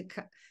trying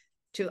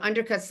to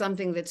undercut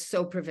something that's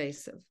so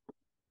pervasive?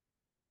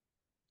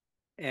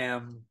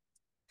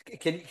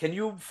 Can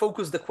you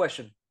focus the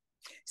question?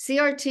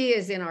 CRT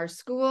is in our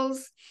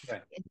schools.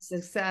 Right.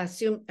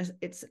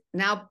 It's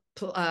now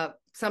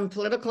some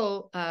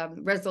political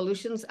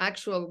resolutions,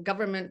 actual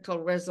governmental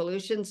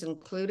resolutions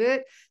include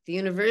it. The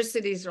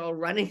universities are all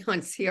running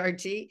on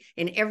CRT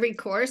in every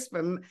course.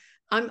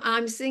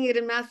 I'm seeing it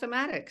in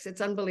mathematics.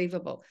 It's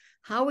unbelievable.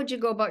 How would you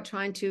go about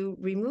trying to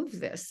remove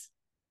this?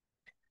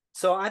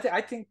 So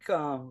I think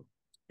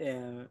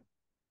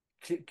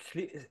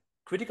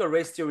critical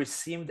race theory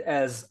seemed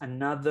as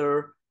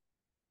another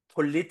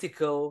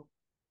political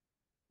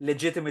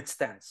legitimate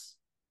stance.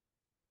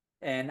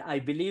 And I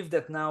believe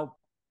that now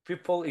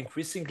people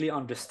increasingly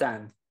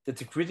understand that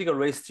the critical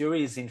race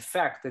theory is in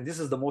fact, and this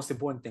is the most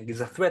important thing,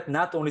 is a threat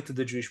not only to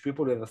the Jewish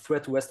people, it's a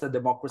threat to Western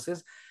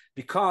democracies,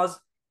 because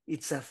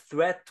it's a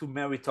threat to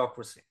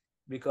meritocracy.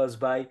 Because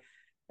by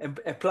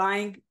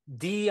applying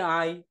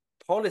DEI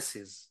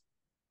policies,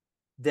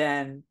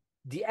 then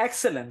the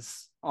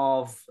excellence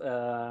of,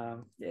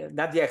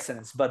 not the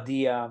excellence, but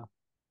the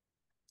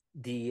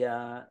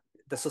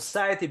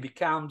society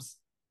becomes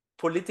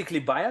politically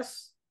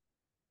biased,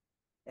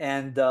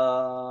 and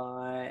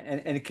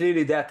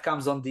clearly that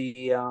comes on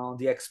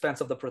the expense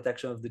of the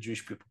protection of the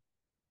Jewish people.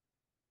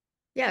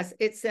 Yes,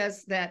 it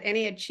says that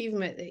any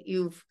achievement that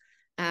you've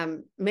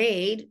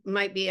made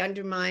might be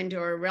undermined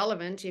or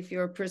irrelevant if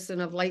you're a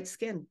person of light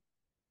skin.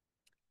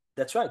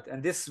 That's right.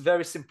 And this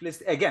very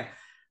simplistic, again,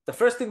 the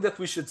first thing that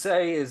we should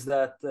say is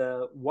that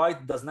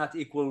white does not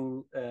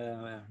equal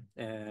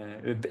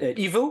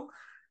evil.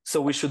 So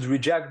we should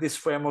reject this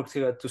framework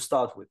to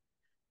start with.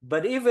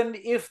 But even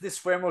if this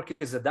framework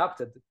is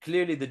adopted,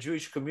 clearly the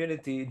Jewish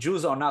community,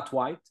 Jews are not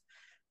white,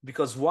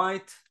 because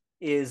white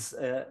is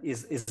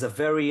a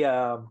very,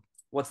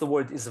 what's the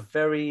word, is a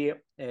very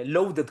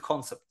loaded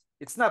concept.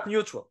 It's not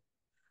neutral.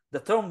 The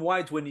term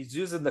white, when it's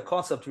used in the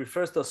concept,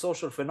 refers to a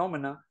social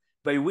phenomena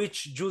by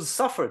which Jews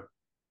suffered.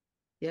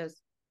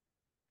 Yes.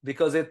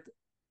 Because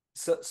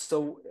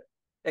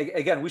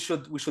again, we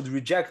should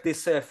reject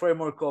this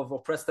framework of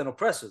oppressed and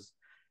oppressors.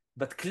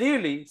 But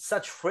clearly,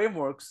 such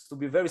frameworks, to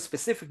be very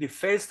specifically,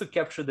 fails to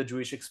capture the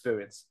Jewish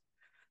experience.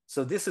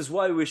 So this is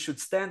why we should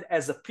stand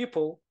as a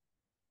people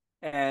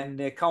and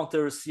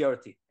counter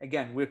CRT.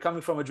 Again, we're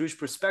coming from a Jewish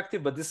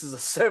perspective, but this is a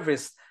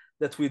service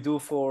that we do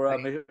for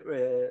a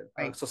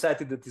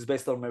society that is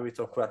based on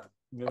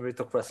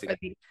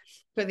meritocracy.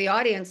 For the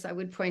audience, I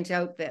would point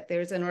out that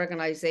there's an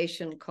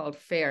organization called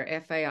FAIR,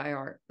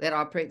 F-A-I-R, that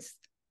operates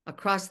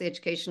across the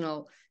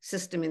educational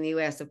system in the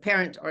US, a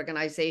parent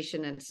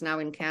organization, and it's now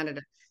in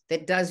Canada,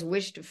 that does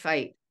wish to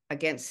fight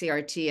against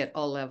CRT at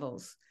all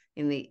levels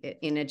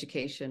in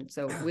education.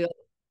 So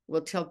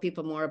we'll tell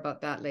people more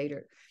about that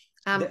later.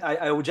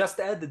 I would just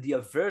add that the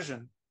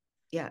aversion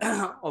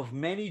of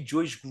many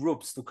Jewish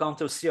groups to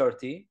counter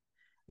CRT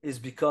is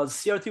because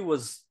CRT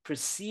was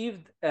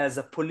perceived as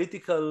a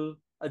political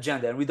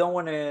agenda, and we don't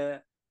want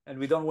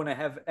to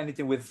have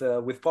anything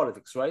with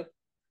politics, right?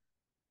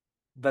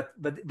 But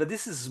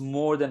this is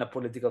more than a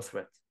political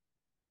threat.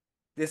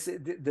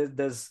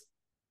 There's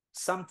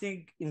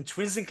something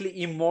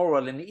intrinsically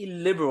immoral and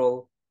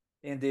illiberal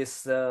in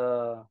this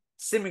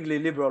seemingly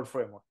liberal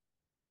framework.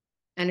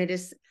 And it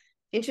is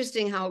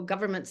interesting how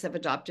governments have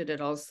adopted it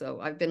also.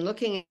 I've been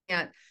looking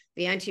at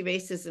the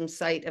anti-racism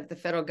site of the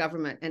federal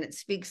government, and it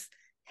speaks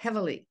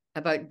heavily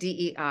about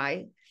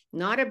DEI,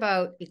 not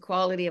about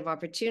equality of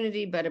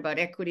opportunity, but about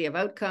equity of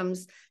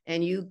outcomes.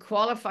 And you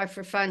qualify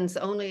for funds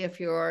only if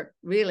you're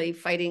really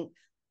fighting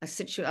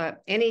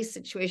any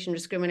situation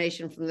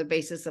discrimination from the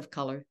basis of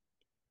color.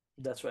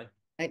 That's right.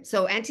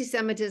 So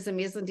anti-Semitism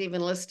isn't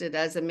even listed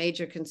as a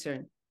major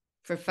concern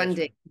for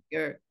funding. Right.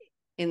 You're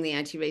in the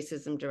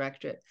anti-racism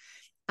directorate.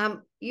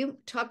 You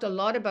talked a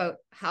lot about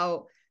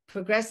how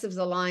progressives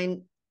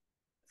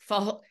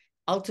fall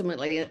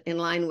ultimately in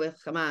line with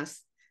Hamas.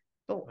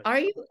 But are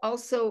you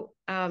also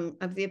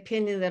of the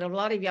opinion that a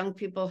lot of young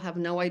people have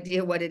no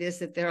idea what it is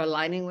that they're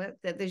aligning with,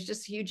 that there's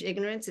just huge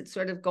ignorance? It's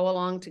sort of go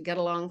along to get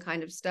along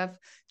kind of stuff,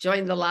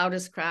 join the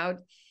loudest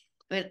crowd.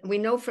 And we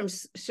know from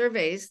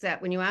surveys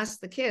that when you ask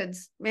the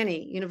kids,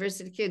 many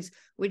university kids,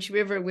 which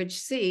river, which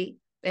sea,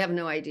 they have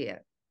no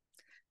idea.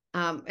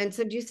 And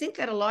so do you think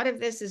that a lot of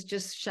this is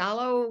just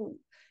shallow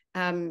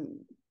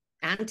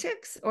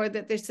antics, or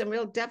that there's some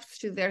real depth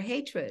to their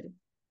hatred?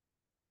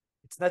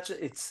 It's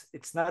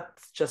not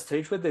just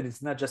hatred, and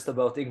it's not just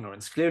about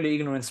ignorance. Clearly,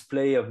 ignorance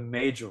play a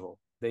major role.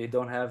 They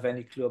don't have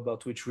any clue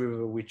about which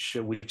river,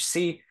 which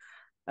sea.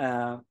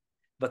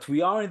 But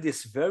we are in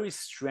this very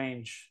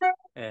strange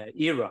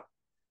era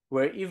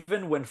where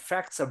even when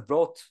facts are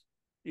brought,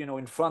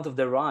 in front of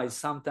their eyes,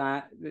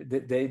 sometimes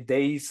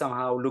they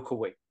somehow look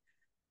away.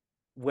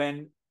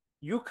 When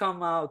you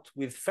come out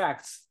with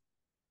facts,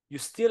 you're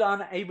still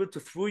unable to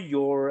through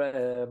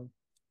your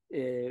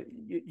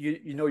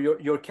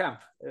your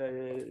camp.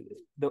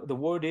 The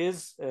word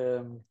is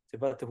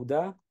Tevat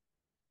Yehuda.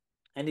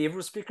 Any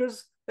Hebrew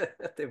speakers?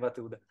 Tevat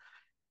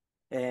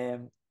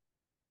Yehuda.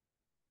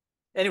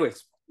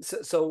 Anyways,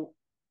 so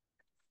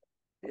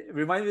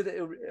remind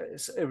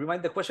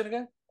the question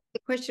again. The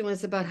question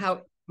was about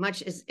how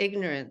much is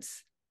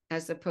ignorance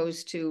as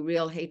opposed to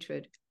real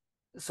hatred.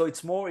 So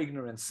it's more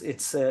ignorance.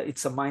 It's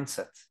a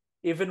mindset.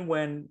 Even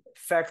when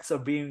facts are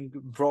being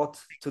brought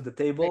to the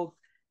table,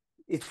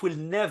 it will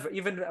never,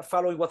 even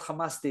following what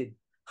Hamas did.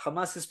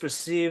 Hamas is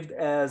perceived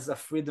as a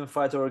freedom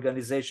fighter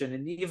organization,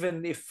 and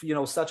even if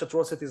such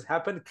atrocities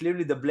happen,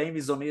 clearly the blame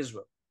is on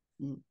Israel.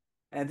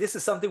 And this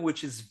is something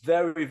which is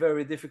very,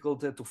 very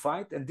difficult to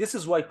fight. And this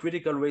is why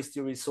critical race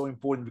theory is so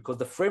important, because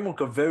the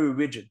framework are very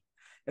rigid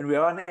and we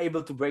are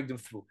unable to break them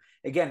through.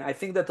 Again, I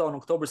think that on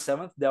October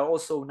 7th, there are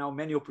also now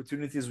many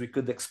opportunities we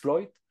could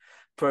exploit.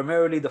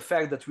 Primarily the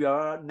fact that we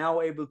are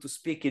now able to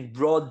speak in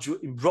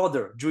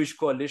broader Jewish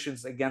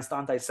coalitions against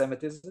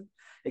anti-Semitism.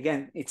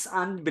 Again, it's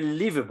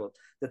unbelievable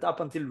that up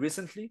until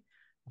recently,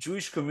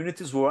 Jewish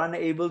communities were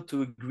unable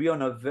to agree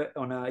on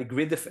a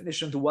agreed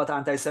definition to what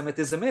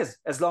anti-Semitism is,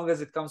 as long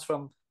as it comes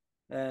from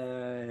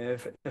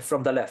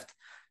the left.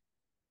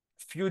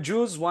 Few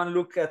Jews, one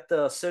look at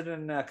a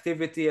certain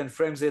activity and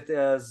frames it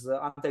as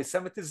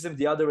anti-Semitism,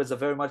 the other as a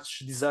very much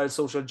desired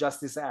social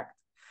justice act.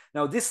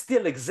 Now, this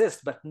still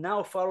exists, but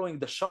now following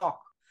the shock,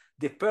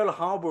 the Pearl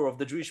Harbor of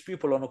the Jewish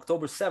people on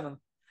October 7th,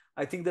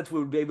 I think that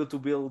we'll be able to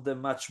build a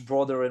much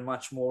broader and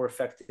much more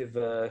effective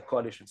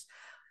coalitions.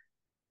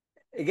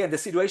 again, the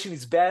situation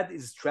is bad,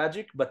 is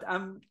tragic, but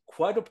I'm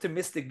quite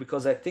optimistic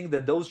because I think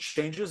that those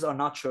changes are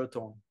not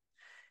short-term.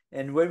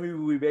 And when we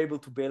will be able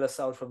to bail us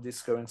out from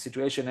this current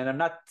situation, and I'm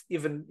not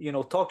even,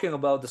 talking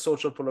about the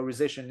social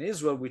polarization in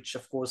Israel, which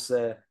of course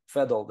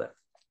fed all that.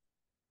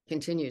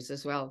 Continues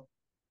as well.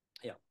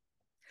 Yeah.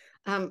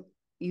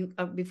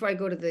 Before I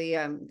go to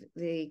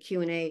the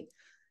Q&A,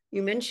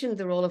 you mentioned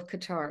the role of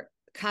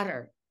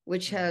Qatar,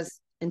 which has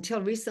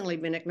until recently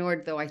been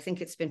ignored, though I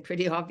think it's been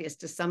pretty obvious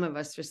to some of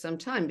us for some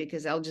time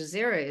because Al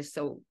Jazeera is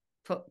so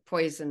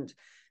poisoned.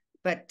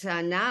 But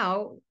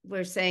now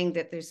we're saying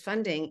that there's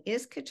funding.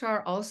 Is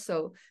Qatar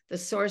also the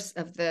source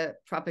of the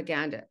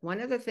propaganda? One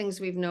of the things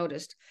we've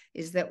noticed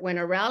is that when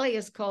a rally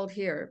is called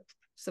here,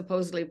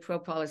 supposedly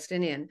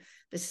pro-Palestinian,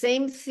 the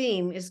same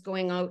theme is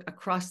going out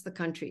across the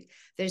country.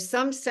 There's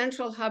some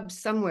central hub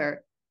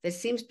somewhere that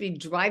seems to be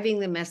driving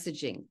the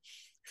messaging,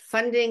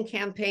 funding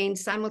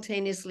campaigns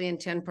simultaneously in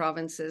 10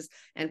 provinces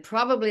and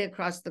probably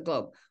across the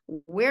globe.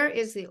 Where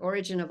is the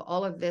origin of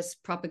all of this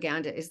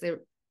propaganda?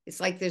 It's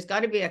like there's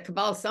got to be a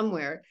cabal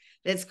somewhere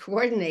that's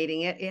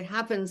coordinating it. It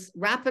happens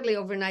rapidly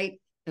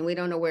overnight, and we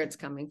don't know where it's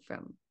coming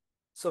from.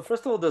 So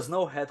first of all, there's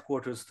no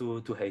headquarters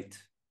to hate,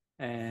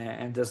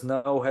 and there's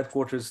no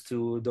headquarters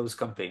to those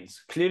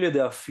campaigns. Clearly,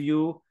 there are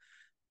few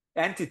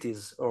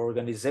entities or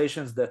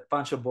organizations that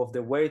punch above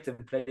their weight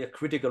and play a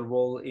critical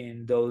role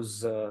in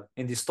those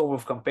in the storm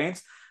of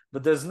campaigns.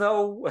 But there's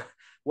no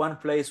one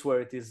place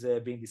where it is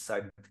being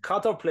decided.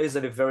 Qatar plays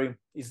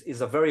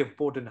is a very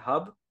important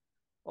hub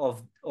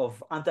of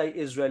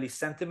anti-Israeli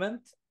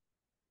sentiment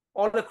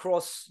all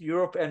across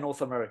Europe and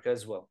North America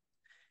as well.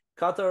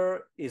 Qatar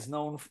is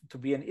known to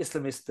be an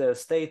Islamist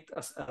state,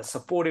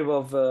 supportive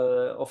of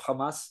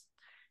Hamas.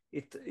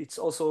 It's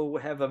also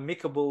have a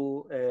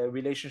amicable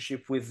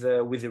relationship with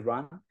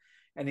Iran,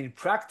 and in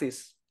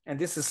practice, and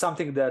this is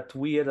something that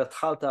we at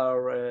Athalta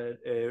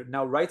are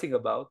now writing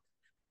about,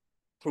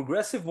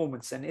 progressive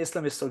movements and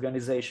Islamist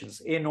organizations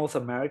in North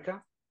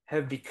America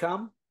have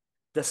become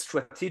the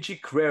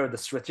strategic rear, the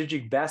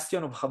strategic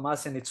bastion of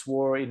Hamas in its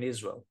war in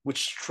Israel,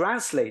 which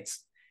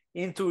translates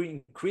into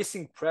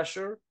increasing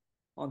pressure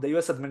on the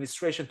US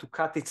administration to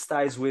cut its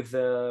ties with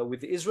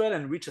Israel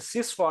and reach a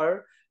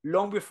ceasefire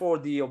long before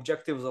the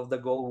objectives of the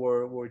goal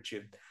were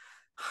achieved.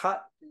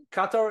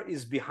 Qatar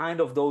is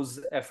behind of those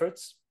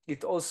efforts.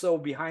 It also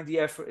behind the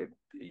effort,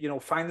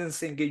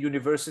 financing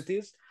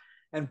universities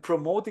and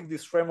promoting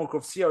this framework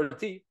of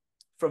CRT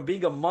from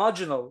being a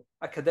marginal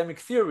academic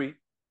theory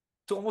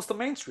to almost a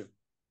mainstream.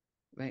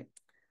 Right.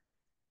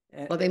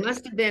 Well, they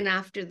must have been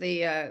after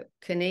the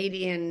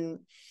Canadian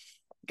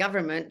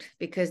government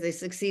because they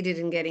succeeded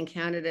in getting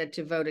Canada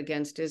to vote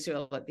against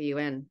Israel at the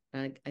UN.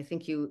 I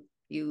think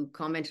you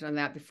commented on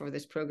that before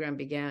this program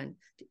began.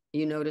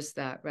 You noticed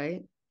that,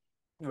 right?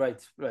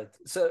 Right.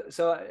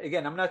 So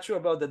again, I'm not sure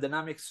about the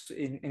dynamics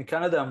in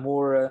Canada.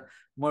 More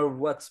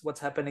what's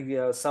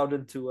happening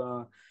southern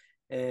to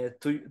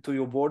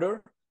your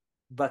border.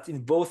 But in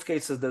both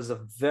cases, there's a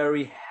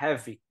very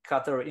heavy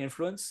Qatar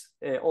influence.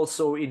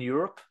 Also in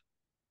Europe,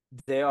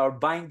 they are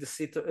buying the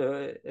seat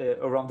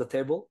around the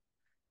table,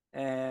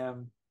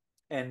 and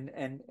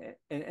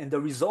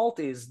the result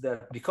is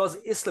that because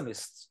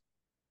Islamists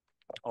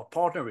are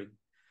partnering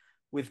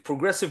with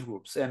progressive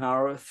groups and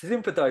are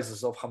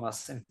sympathizers of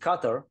Hamas and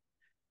Qatar,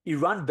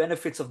 Iran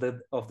benefits of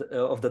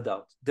the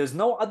doubt. There's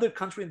no other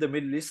country in the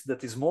Middle East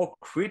that is more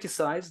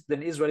criticized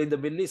than Israel in the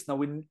Middle East. Now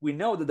we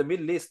know that the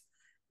Middle East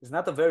is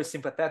not a very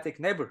sympathetic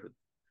neighborhood,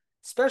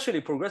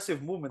 especially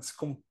progressive movements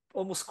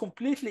almost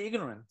completely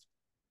ignorant.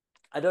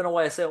 I don't know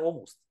why I say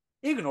almost.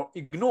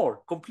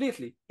 Ignore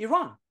completely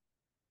Iran.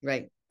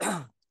 Right.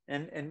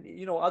 And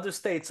other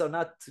states are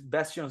not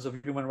bastions of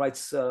human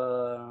rights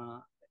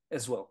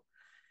as well.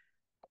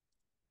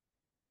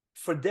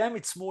 For them,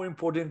 it's more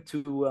important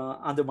to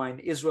undermine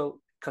Israel.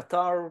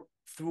 Qatar,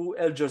 through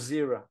Al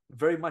Jazeera,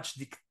 very much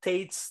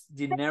dictates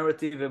the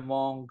narrative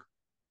among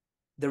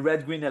the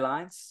Red-Green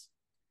Alliance.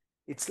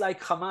 It's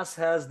like Hamas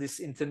has this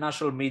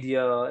international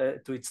media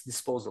to its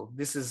disposal.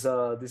 This is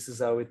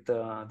how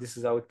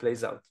it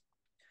plays out.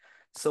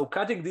 So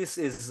cutting this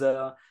is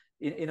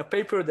in a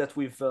paper that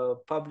we've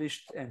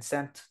published and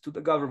sent to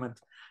the government.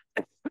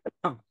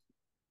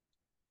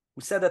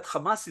 We said that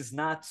Hamas is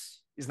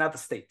not a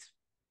state,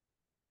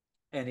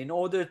 and in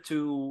order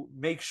to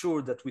make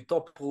sure that we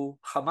topple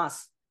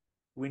Hamas,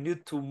 we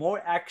need to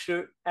more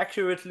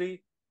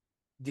accurately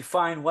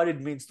define what it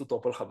means to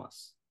topple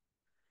Hamas.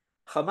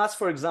 Hamas,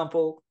 for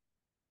example,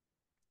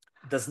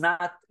 does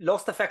not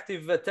lost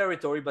effective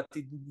territory, but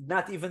it did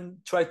not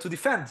even try to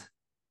defend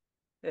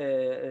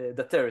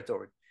the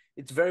territory.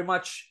 It very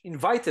much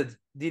invited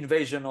the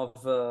invasion of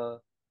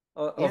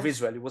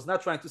Israel. It was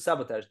not trying to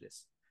sabotage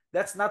this.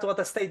 That's not what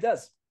a state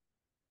does.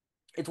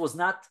 It was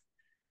not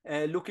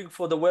looking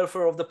for the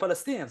welfare of the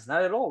Palestinians,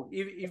 not at all.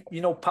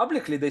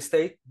 Publicly they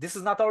state this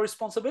is not our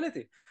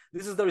responsibility.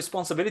 This is the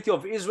responsibility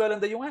of Israel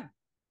and the UN.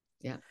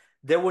 Yeah.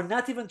 They were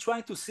not even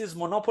trying to seize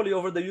monopoly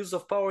over the use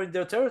of power in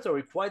their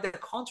territory. Quite the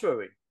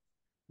contrary.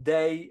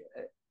 They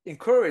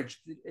encouraged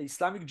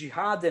Islamic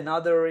Jihad and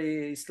other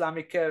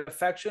Islamic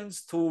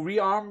factions to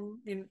rearm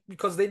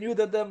because they knew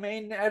that the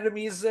main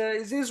enemy is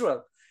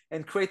Israel,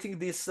 and creating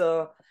this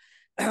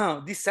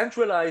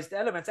decentralized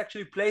elements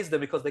actually plays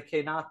them because they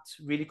cannot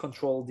really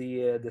control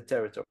the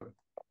territory.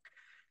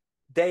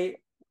 The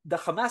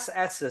Hamas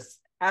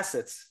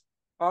assets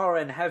are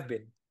and have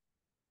been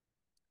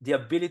the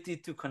ability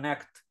to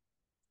connect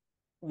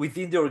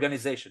within the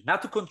organization,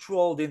 not to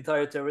control the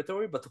entire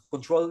territory, but to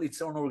control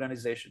its own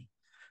organization,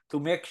 to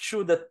make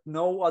sure that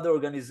no other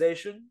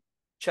organization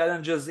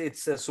challenges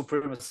its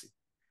supremacy,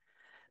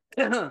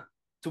 to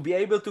be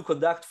able to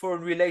conduct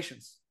foreign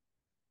relations,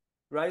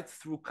 right,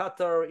 through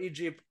Qatar,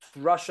 Egypt,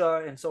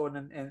 Russia, and so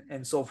on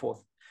and so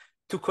forth,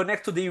 to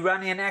connect to the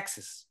Iranian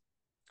axis.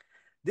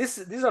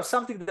 These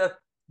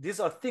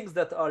are things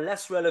that are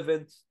less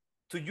relevant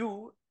to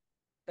you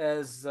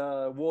as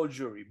a world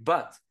jury,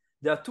 but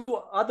there are two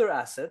other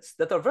assets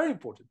that are very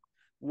important.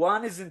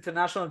 One is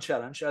International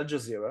Challenge, Al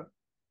Jazeera,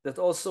 that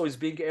also is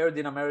being aired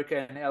in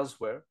America and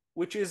elsewhere,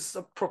 which is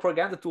a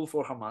propaganda tool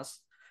for Hamas.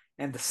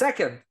 And the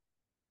second,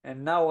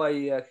 and now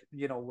I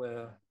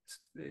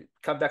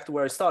come back to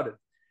where I started.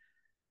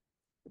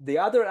 The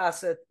other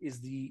asset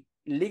is the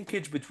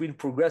linkage between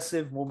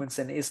progressive movements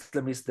and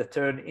Islamists that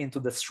turn into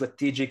the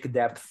strategic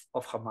depth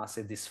of Hamas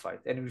in this fight.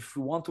 And if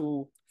we want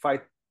to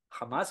fight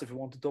Hamas, if we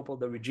want to topple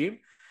the regime,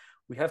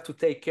 we have to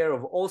take care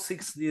of all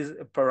six these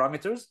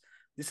parameters.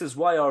 This is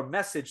why our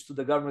message to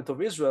the government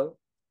of Israel,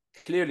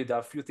 clearly there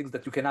are a few things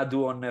that you cannot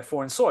do on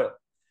foreign soil,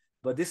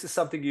 but this is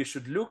something you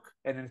should look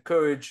and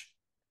encourage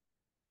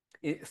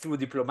through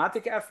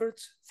diplomatic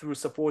efforts, through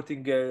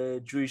supporting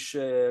Jewish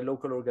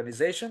local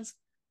organizations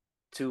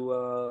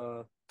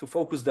to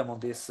focus them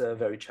on this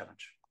very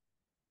challenge.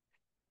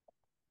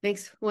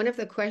 Thanks. One of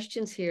the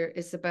questions here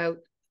is about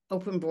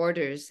open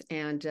borders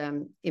and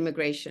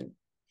immigration.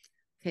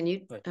 Can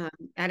you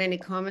add any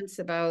comments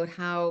about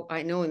how,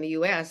 I know in the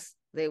US,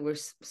 they were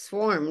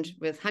swarmed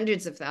with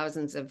hundreds of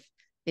thousands of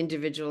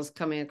individuals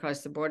coming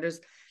across the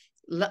borders,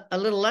 a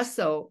little less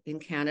so in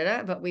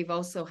Canada, but we've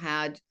also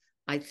had,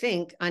 I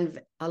think,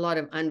 a lot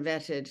of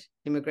unvetted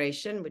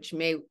immigration, which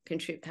may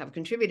have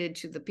contributed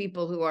to the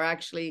people who are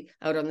actually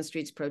out on the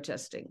streets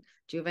protesting.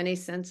 Do you have any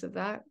sense of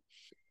that?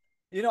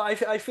 You know,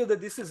 I feel that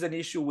this is an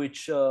issue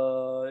which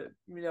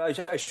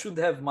I should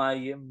have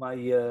my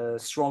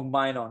strong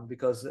mind on,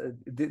 because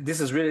this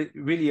is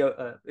really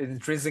an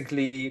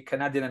intrinsically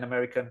Canadian and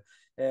American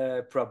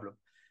problem.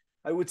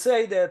 I would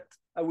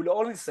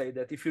only say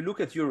that if you look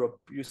at Europe,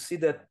 you see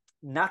that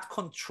not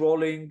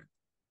controlling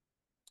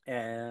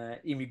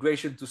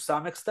immigration to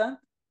some extent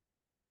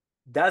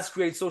does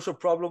create social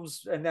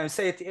problems, and I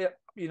say it,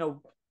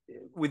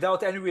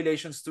 without any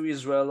relations to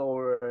Israel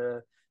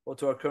or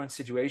to our current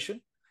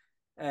situation.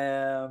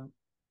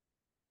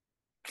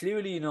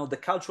 Clearly, the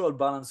cultural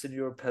balance in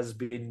Europe has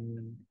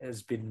been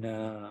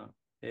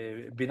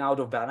out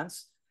of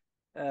balance.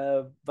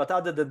 But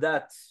other than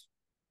that,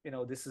 there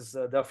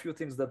are a few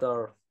things that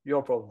are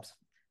your problems.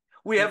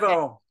 We have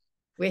our own.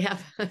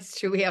 That's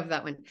true. We have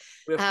that one.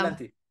 We have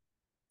plenty.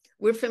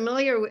 We're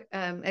familiar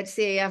at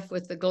CAEF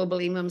with the Global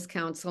Imams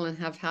Council and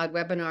have had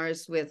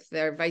webinars with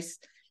their vice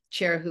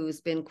chair,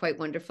 who's been quite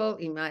wonderful,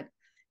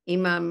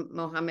 Imam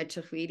Mohammed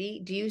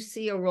Tawhidi. Do you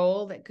see a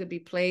role that could be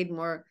played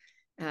more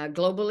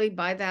globally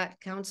by that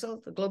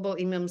council, the Global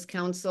Imams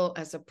Council,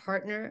 as a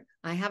partner?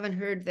 I haven't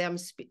heard them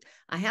speak.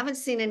 I haven't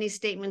seen any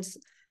statements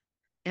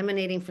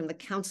emanating from the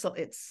council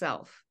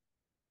itself.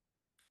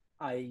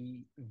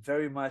 I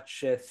very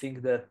much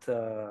think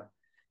that,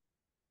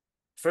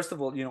 first of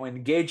all,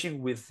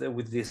 engaging with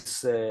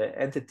this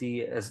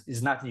entity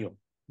is not new.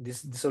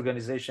 This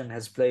organization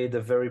has played a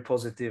very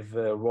positive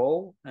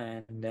role,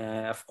 and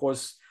of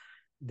course,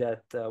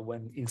 that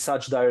when in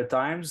such dire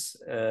times,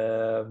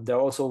 there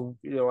are also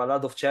a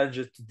lot of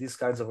challenges to these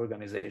kinds of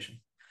organizations.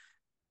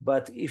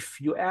 But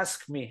if you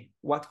ask me,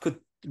 what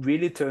could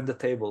really turn the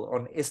table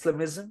on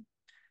Islamism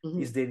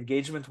is the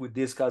engagement with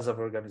these kinds of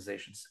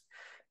organizations.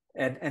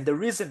 And the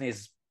reason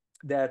is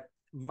that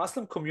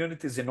Muslim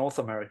communities in North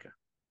America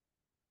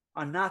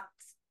are not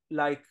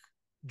like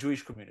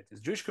Jewish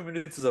communities. Jewish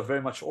communities are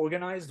very much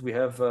organized.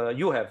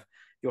 You have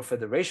your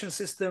federation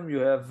system, you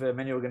have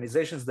many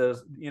organizations.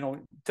 There's,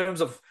 in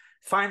terms of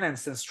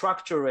finance and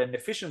structure and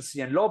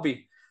efficiency and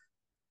lobby,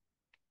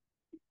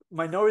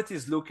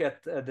 minorities look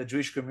at the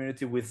Jewish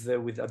community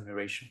with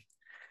admiration.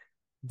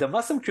 The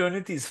Muslim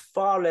community is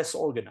far less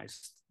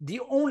organized.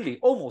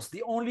 Almost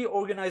the only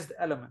organized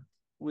element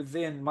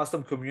within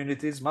Muslim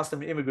communities,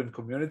 Muslim immigrant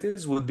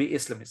communities, would be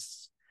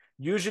Islamists,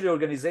 usually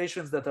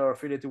organizations that are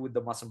affiliated with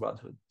the Muslim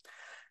Brotherhood.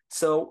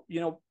 So,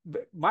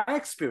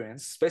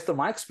 based on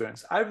my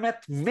experience, I've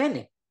met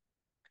many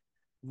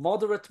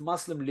moderate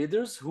Muslim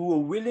leaders who were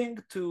willing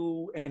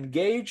to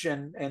engage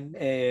in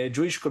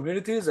Jewish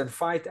communities and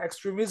fight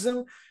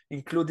extremism,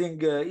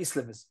 including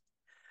Islamism.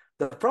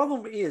 The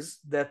problem is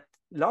that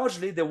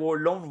largely they were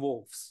lone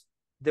wolves.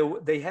 They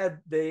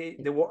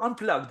were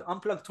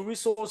unplugged to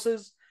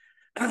resources,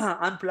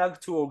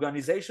 unplugged to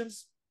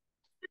organizations.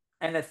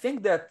 And I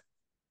think that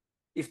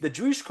if the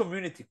Jewish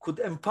community could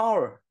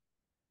empower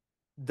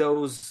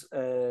those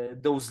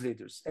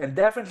leaders and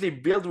definitely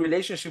build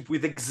relationship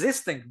with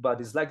existing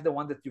bodies like the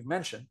one that you've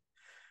mentioned,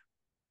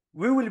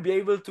 we will be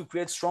able to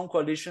create strong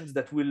coalitions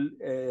that will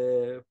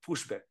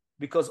push back.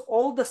 Because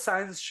all the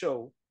signs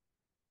show,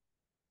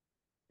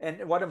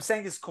 and what I'm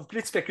saying is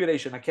complete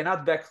speculation, I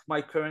cannot back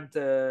my current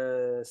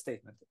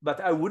statement, but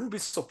I wouldn't be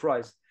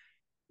surprised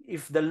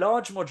if the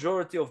large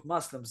majority of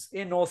Muslims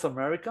in North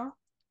America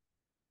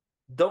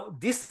don't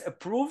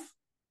disapprove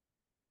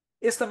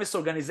Islamist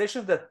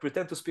organizations that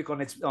pretend to speak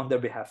on their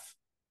behalf.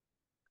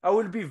 I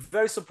will be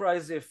very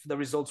surprised if the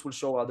results will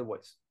show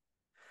otherwise.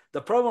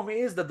 The problem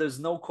is that there's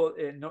no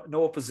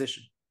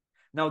opposition.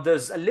 Now,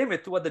 there's a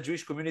limit to what the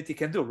Jewish community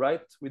can do,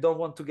 right? We don't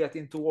want to get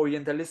into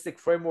Orientalistic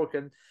framework,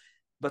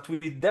 but we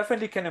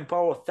definitely can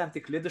empower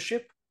authentic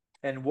leadership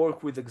and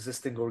work with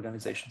existing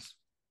organizations.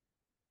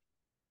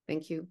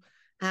 Thank you.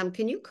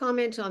 Can you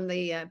comment on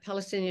the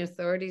Palestinian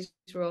Authority's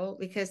role?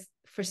 Because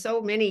for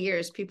so many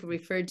years, people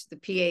referred to the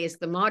PA as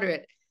the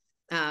moderate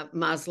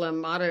Muslim,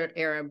 moderate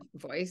Arab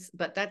voice,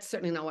 but that's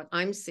certainly not what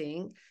I'm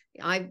seeing.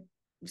 I've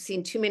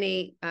seen too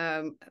many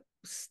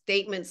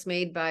statements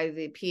made by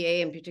the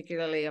PA, and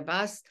particularly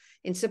Abbas,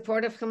 in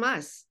support of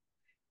Hamas.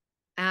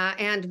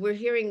 And we're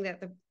hearing that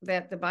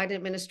the Biden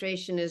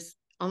administration is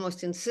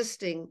almost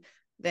insisting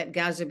that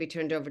Gaza be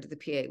turned over to the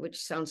PA, which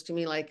sounds to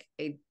me like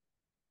a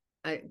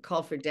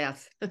call for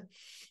death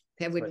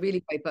that would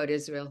really wipe out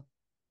Israel.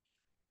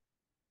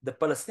 The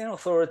Palestinian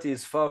Authority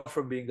is far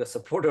from being a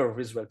supporter of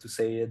Israel, to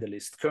say the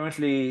least.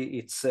 Currently,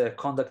 its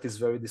conduct is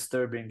very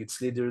disturbing.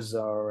 Its leaders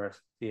are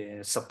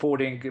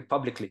supporting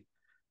publicly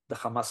the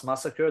Hamas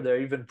massacre.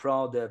 They're even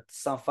proud that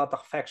some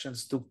Fatah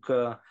factions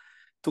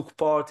took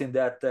part in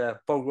that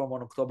pogrom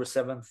on October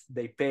 7th.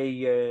 They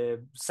pay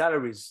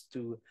salaries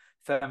to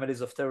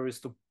families of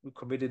terrorists who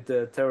committed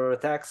terror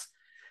attacks.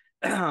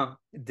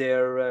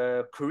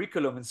 Their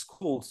curriculum in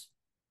schools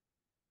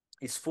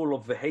is full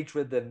of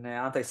hatred and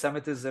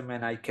anti-Semitism,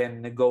 and I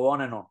can go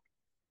on and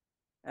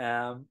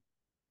on.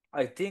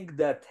 I think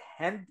that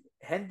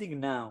handing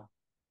now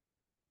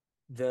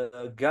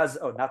the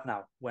Gaza, or not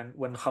now, when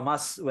the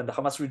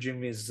Hamas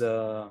regime is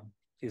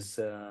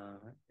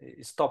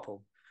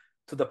toppled,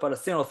 to the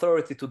Palestinian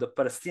Authority, to the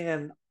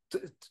Palestinian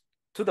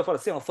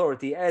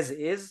Authority as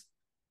is,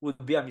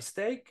 would be a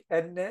mistake,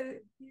 and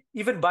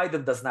even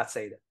Biden does not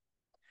say that.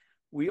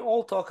 We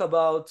all talk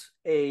about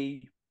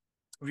a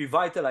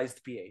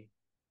revitalized PA.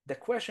 The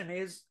question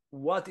is,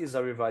 what is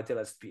a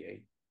revitalized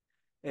PA?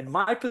 And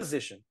my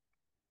position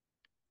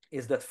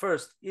is that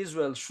first,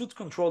 Israel should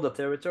control the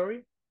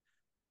territory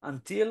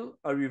until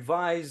a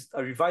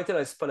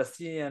revitalized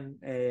Palestinian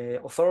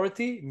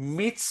Authority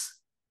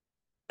meets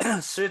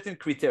certain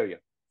criteria.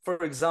 For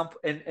example,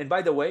 and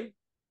by the way,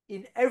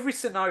 in every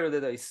scenario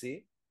that I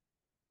see,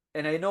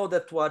 and I know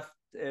that what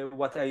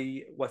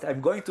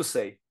I'm going to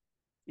say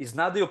is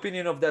not the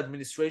opinion of the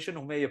administration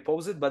who may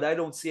oppose it, but I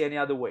don't see any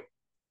other way.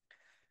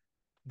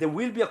 There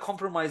will be a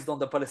compromise on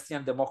the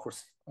Palestinian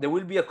democracy. There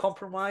will be a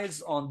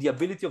compromise on the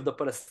ability of the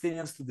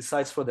Palestinians to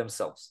decide for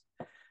themselves.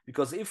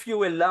 Because if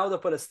you allow the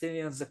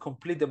Palestinians a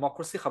complete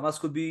democracy, Hamas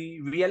could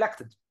be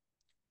re-elected.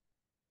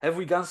 Have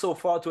we gone so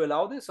far to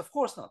allow this? Of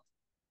course not.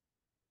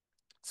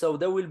 So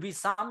there will be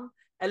some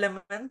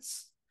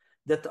elements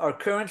that are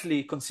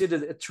currently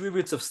considered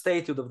attributes of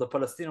statehood of the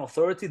Palestinian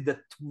Authority that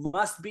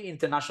must be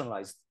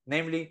internationalized,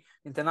 namely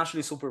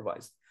internationally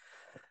supervised.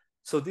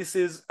 So this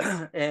is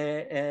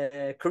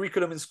a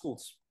curriculum in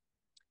schools.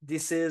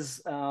 This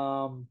is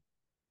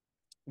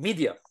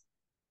media.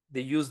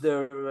 They use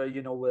their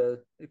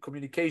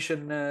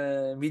communication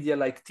media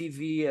like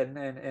TV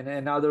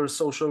and other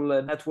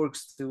social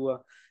networks to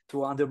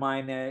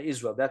undermine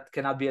Israel. That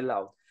cannot be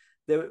allowed.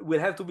 There will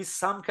have to be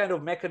some kind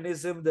of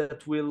mechanism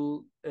that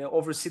will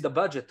oversee the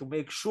budget to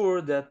make sure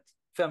that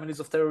families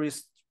of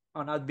terrorists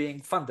are not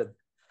being funded.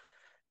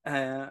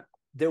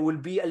 There will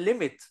be a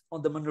limit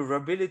on the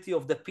maneuverability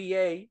of the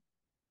PA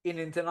in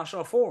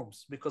international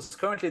forums, because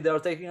currently they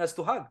are taking us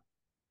to Hague.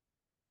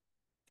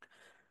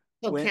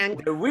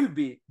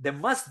 There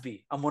must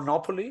be a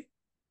monopoly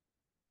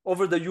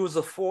over the use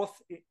of force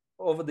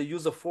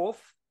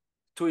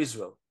to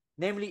Israel.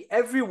 Namely,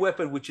 every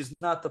weapon which is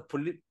not a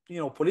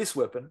police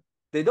weapon,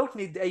 they don't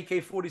need the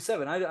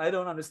AK-47. I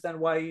don't understand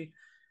why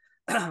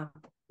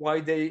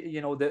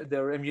they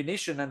their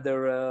ammunition and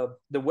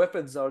the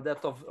weapons are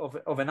that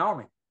of an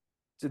army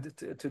to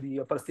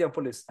the Palestinian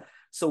police.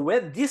 So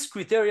when this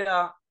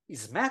criteria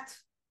is met,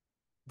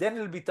 then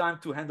it'll be time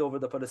to hand over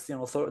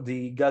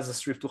the Gaza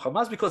Strip to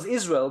Hamas, because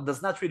Israel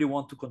does not really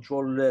want to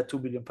control 2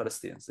 million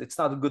Palestinians. It's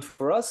not good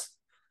for us.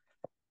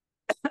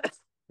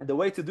 And the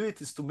way to do it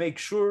is to make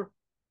sure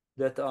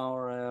that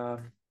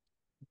our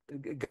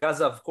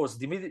Gaza, of course,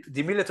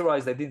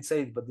 demilitarized. I didn't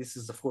say it, but this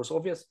is, of course,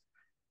 obvious.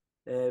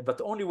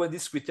 But only when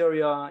this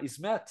criteria is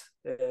met,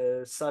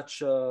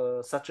 such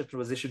a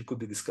transition could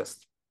be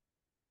discussed.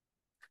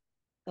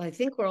 I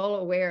think we're all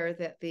aware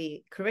that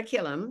the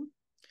curriculum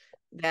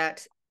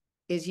that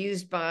is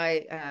used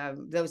by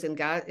those in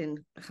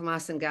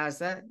Hamas in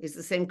Gaza is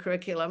the same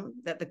curriculum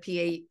that the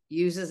PA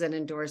uses and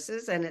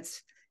endorses, and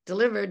it's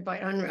delivered by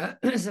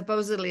UNRWA.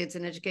 Supposedly, it's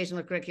an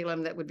educational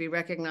curriculum that would be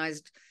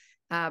recognized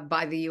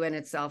by the UN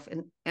itself.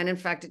 And in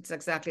fact, it's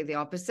exactly the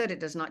opposite. It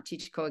does not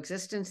teach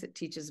coexistence. It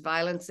teaches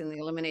violence and the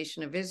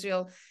elimination of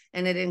Israel,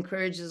 and it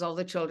encourages all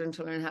the children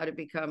to learn how to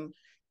become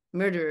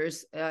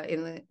murderers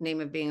in the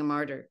name of being a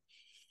martyr.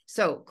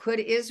 So could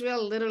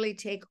Israel literally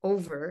take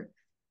over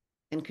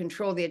and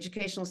control the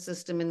educational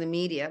system and the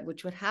media,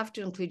 which would have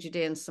to include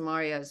Judea and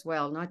Samaria as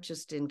well, not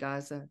just in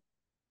Gaza?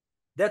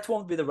 That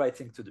won't be the right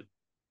thing to do.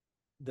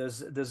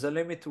 There's a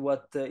limit to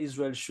what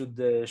Israel should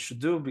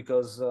do,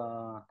 because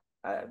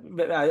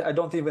I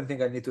don't even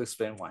think I need to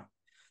explain why.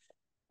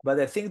 But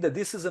I think that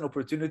this is an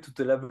opportunity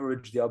to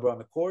leverage the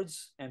Abraham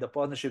Accords and the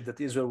partnership that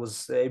Israel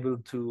was able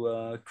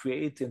to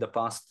create in the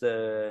past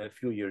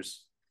few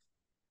years.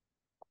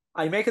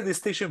 I make a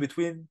distinction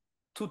between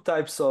two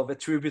types of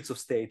attributes of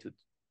statehood.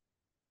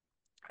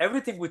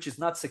 Everything which is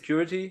not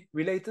security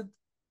related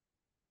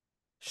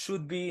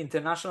should be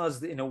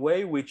internationalized in a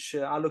way which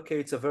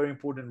allocates a very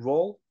important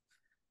role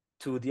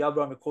to the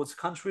Abraham Accords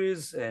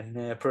countries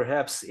and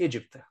perhaps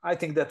Egypt. I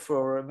think that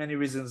for many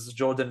reasons,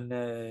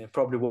 Jordan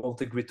probably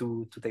won't agree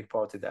to take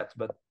part in that,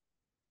 but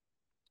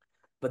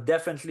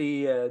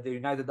definitely the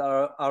United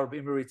Arab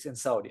Emirates and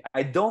Saudi.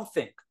 I don't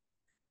think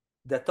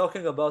that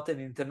talking about an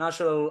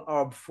international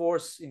Arab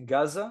force in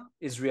Gaza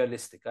is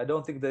realistic. I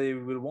don't think they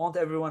will want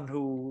everyone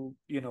who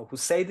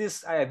say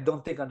this. I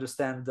don't think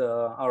understand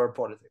Arab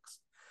politics.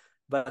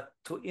 But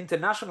to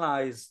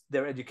internationalize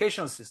their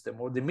educational system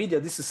or the media,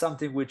 this is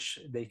something which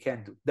they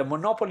can do. The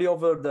monopoly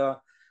over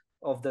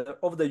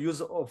the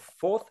use of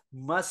force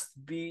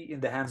must be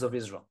in the hands of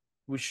Israel,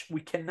 which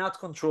we cannot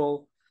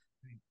control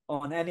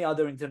on any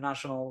other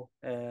international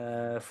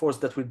force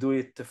that will do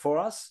it for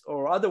us,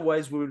 or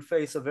otherwise we will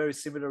face a very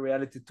similar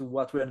reality to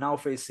what we are now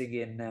facing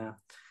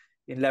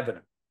in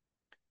Lebanon.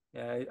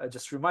 I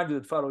just remind you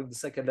that following the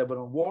Second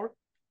Lebanon War,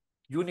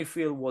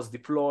 UNIFIL was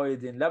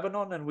deployed in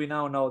Lebanon, and we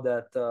now know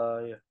that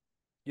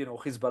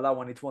Hezbollah,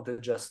 when it wanted,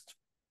 just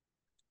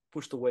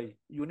pushed away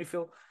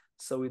UNIFIL.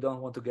 So we don't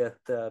want to get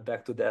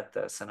back to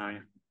that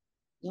scenario.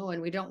 No,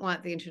 and we don't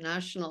want the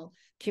international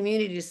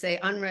community to say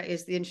UNRWA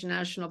is the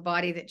international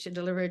body that should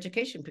deliver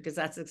education, because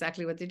that's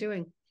exactly what they're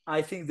doing.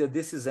 I think that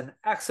this is an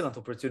excellent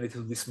opportunity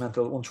to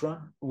dismantle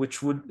UNRWA, which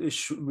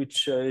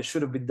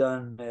should have been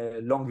done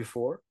long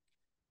before.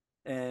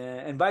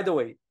 And by the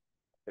way,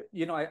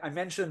 I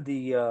mentioned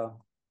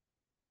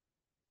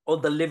all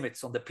the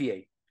limits on the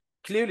PA.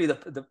 Clearly,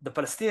 the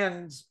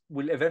Palestinians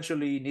will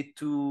eventually need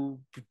to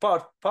be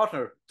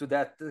partner to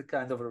that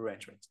kind of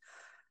arrangement.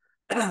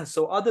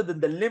 So other than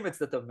the limits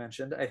that I've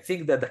mentioned, I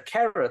think that the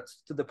carrot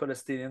to the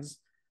Palestinians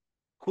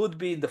could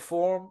be in the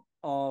form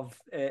of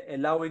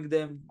allowing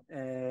them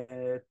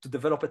to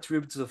develop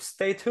attributes of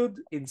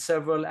statehood in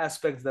several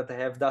aspects that they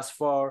have thus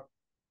far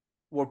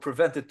were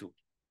prevented to,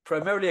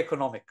 primarily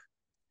economic.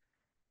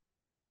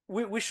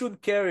 We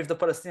shouldn't care if the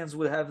Palestinians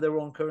will have their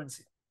own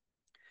currency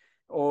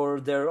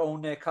or their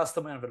own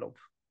custom envelope.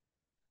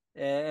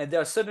 And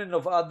there are certain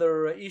of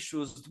other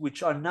issues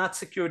which are not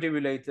security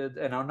related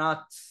and are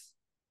not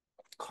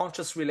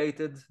conscious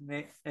related,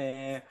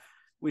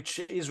 which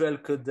Israel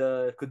could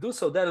do.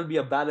 So that'll be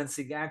a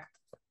balancing act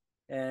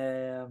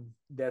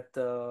that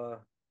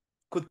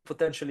could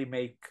potentially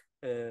make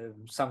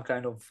some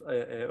kind of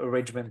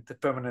arrangement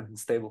permanent and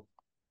stable.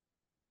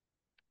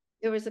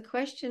 There was a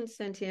question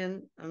sent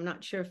in, I'm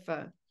not sure if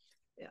that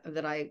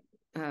I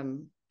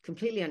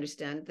completely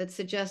understand, that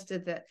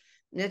suggested that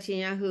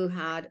Netanyahu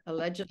had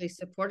allegedly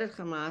supported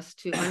Hamas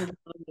to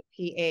undermine the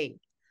PA.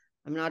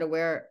 I'm not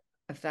aware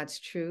if that's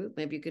true.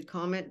 Maybe you could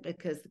comment,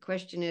 because the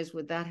question is,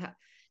 to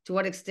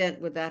what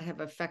extent would that have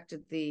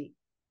affected the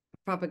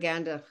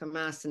propaganda of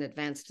Hamas and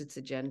advanced its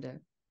agenda?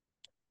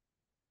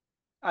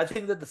 I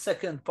think that the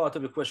second part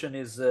of the question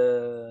is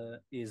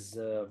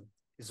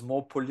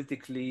more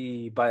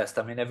politically biased.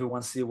 I mean,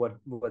 everyone sees what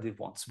it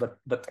wants,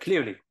 but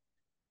clearly,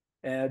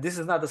 this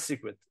is not a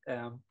secret,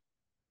 and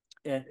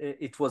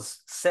it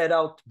was said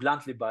out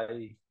bluntly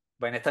by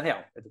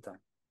Netanyahu at the time.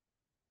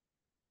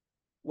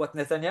 What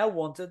Netanyahu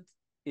wanted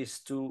is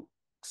to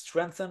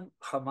strengthen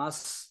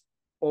Hamas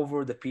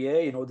over the PA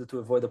in order to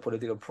avoid the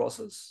political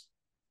process.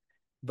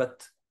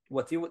 But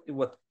what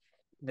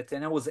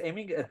Netanyahu was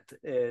aiming at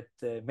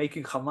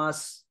making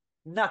Hamas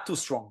not too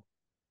strong,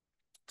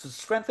 to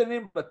strengthen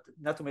him, but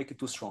not to make it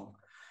too strong.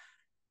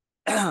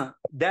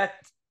 That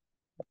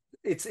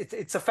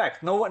it's a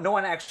fact. No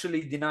one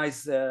actually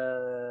denies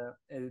this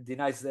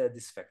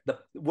fact.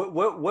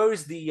 Where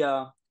is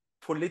the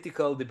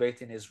political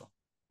debate in Israel?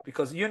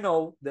 Because you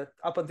know that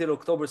up until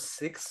October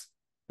 6th,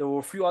 there were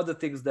a few other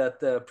things that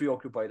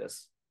preoccupied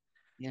us,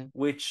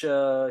 which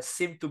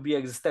seemed to be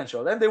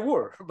existential, and they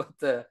were,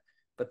 but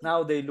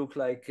now they look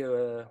like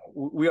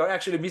we are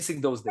actually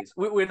missing those days.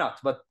 We're not,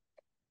 but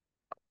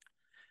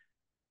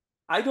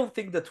I don't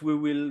think that we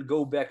will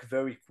go back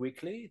very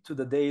quickly to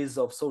the days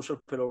of social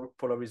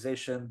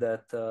polarization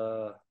that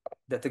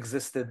that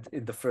existed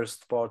in the first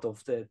part of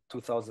the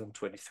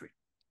 2023.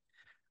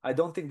 I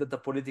don't think that the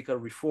political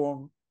reform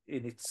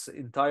in its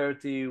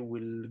entirety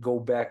will go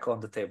back on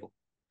the table.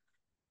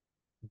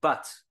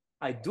 But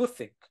I do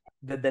think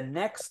that the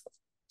next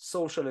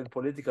social and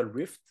political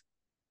rift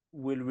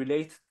will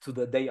relate to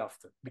the day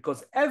after, because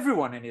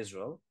everyone in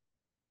Israel,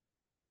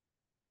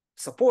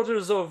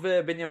 supporters of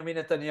Benjamin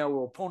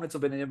Netanyahu, opponents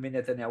of Benjamin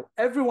Netanyahu,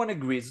 everyone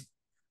agrees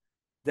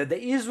that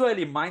the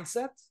Israeli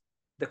mindset,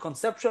 the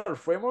conceptual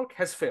framework,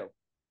 has failed.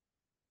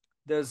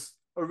 There's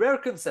a rare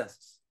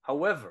consensus.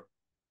 However,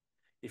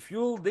 if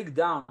you'll dig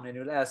down and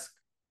you'll ask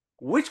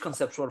which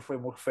conceptual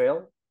framework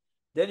failed,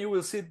 then you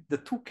will see the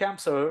two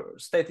camps are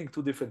stating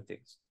two different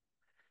things.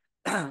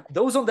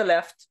 Those on the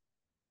left,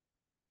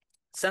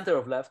 center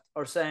of left,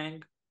 are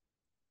saying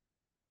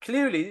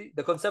clearly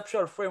the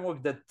conceptual framework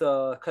that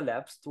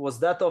collapsed was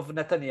that of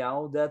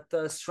Netanyahu that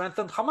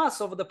strengthened Hamas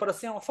over the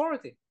Palestinian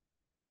Authority.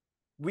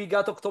 We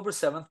got October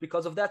 7th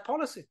because of that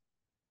policy.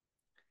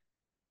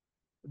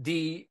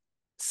 The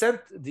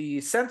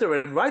center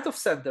and right of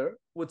center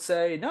would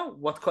say, no,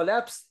 what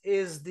collapsed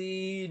is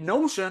the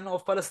notion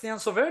of Palestinian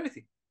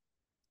sovereignty.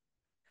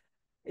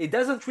 It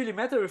doesn't really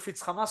matter if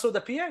it's Hamas or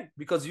the PA,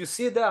 because you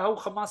see that how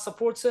Hamas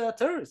supports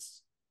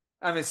terrorists.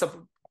 I mean,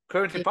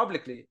 currently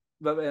publicly,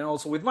 and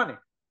also with money.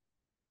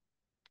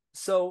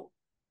 So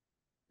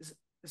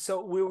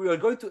we are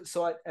going to.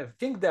 So I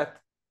think that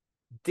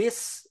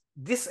this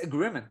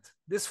disagreement,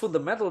 this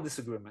fundamental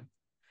disagreement,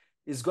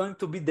 is going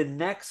to be the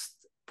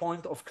next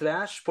point of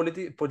clash,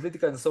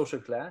 political and social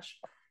clash,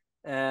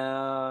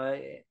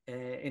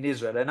 in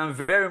Israel. And I'm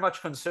very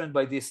much concerned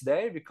by this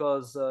day,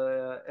 because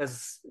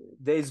as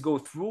days go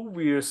through,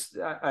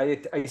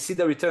 I see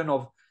the return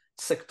of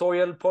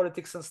sectorial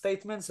politics and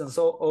statements, and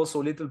so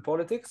also little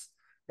politics,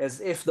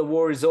 as if the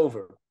war is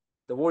over.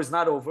 The war is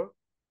not over.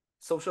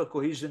 Social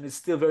cohesion is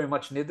still very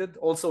much needed,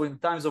 also in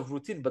times of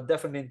routine, but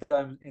definitely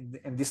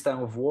in this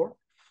time of war.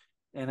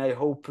 And I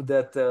hope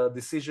that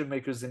decision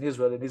makers in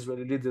Israel and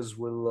Israeli leaders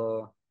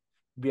will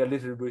be a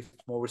little bit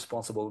more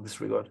responsible in this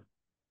regard.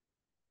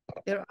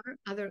 There are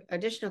other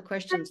additional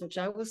questions, which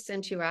I will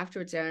send to you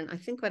afterwards, Eran. I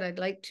think what I'd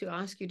like to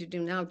ask you to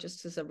do now,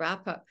 just as a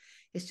wrap up,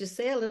 is to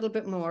say a little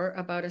bit more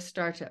about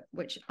Astarta,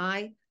 which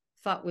I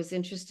thought was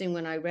interesting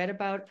when I read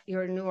about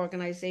your new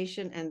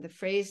organization and the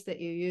phrase that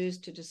you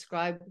used to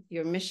describe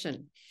your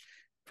mission.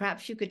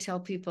 Perhaps you could tell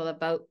people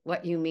about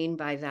what you mean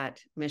by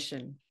that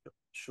mission.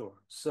 Sure.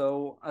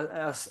 So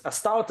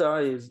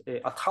Astarta is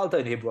Atchalta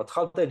in Hebrew.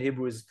 Atchalta in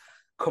Hebrew is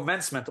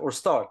commencement or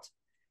start.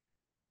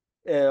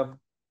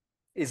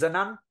 Is a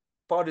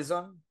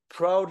non-partisan,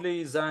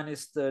 proudly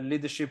Zionist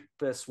leadership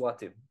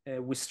SWATim.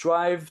 We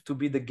strive to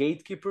be the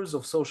gatekeepers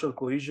of social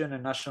cohesion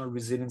and national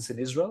resilience in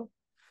Israel.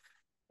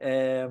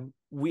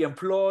 We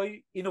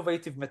employ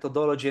innovative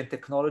methodology and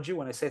technology.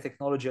 When I say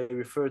technology, I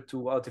refer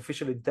to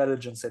artificial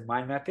intelligence and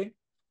mind mapping.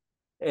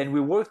 And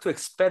we work to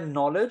expand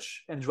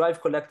knowledge and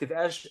drive collective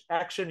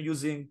action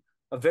using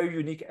a very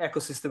unique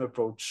ecosystem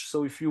approach.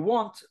 So if you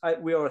want,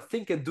 we are a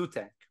think and do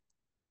tank.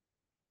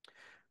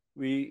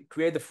 We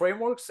create the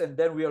frameworks, and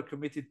then we are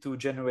committed to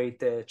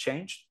generate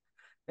change.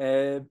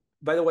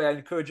 By the way, I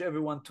encourage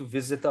everyone to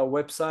visit our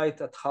website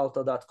at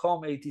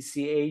atchalta.com,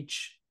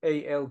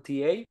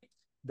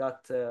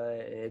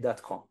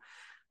 atchalta.com.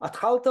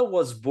 Atchalta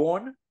was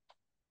born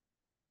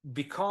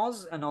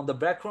because and on the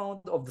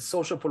background of the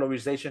social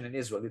polarization in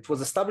Israel. It was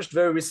established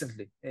very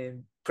recently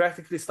and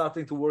practically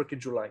starting to work in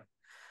July.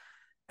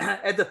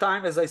 At the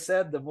time, as I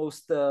said, the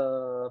most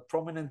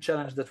prominent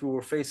challenge that we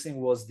were facing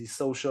was the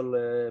social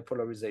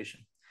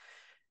polarization.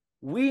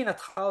 We in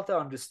Atchalta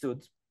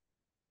understood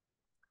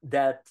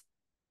that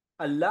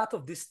a lot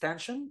of this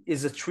tension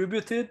is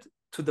attributed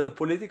to the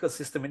political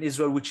system in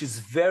Israel, which is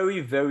very,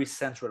 very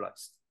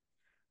centralized.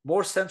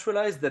 More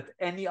centralized than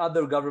any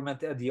other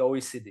government at the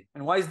OECD.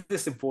 And why is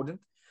this important?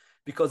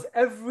 Because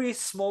every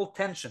small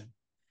tension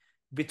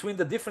between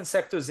the different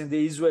sectors in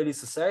the Israeli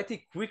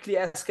society quickly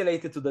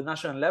escalated to the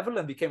national level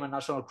and became a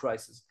national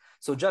crisis.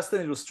 So just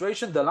an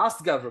illustration, the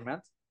last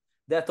government,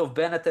 that of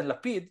Bennett and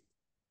Lapid,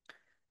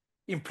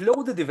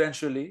 imploded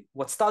eventually.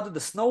 What started the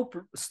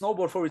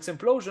snowball for its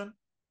implosion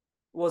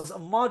was a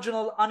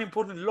marginal,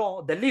 unimportant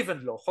law, the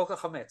Liven law, Chok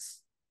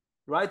HaChametz,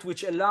 right,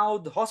 which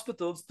allowed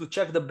hospitals to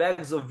check the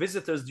bags of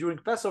visitors during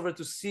Passover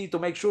to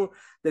make sure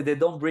that they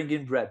don't bring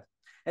in bread.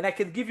 And I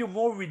can give you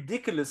more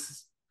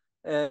ridiculous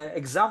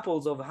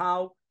examples of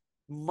how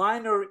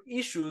minor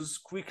issues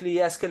quickly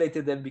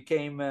escalated and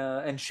became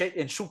and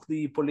shook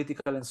the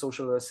political and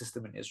social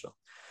system in Israel.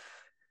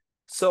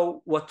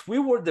 So what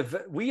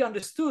we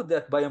understood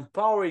that by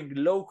empowering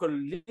local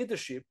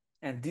leadership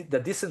and the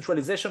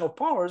decentralization of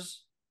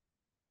powers,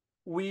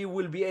 we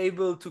will be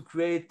able to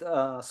create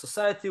a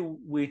society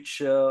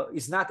which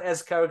is not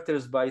as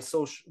characterized by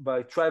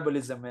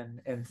tribalism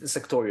and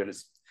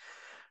sectorialism.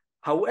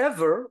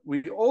 However,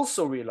 we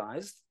also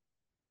realized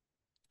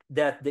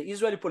that the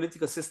Israeli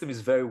political system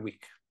is very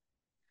weak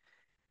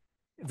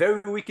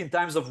in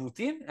times of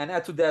routine, and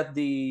add to that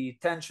the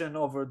tension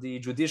over the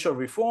judicial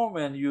reform,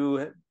 and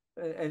you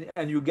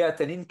and you get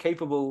an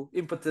incapable,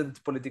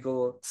 impotent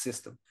political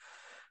system.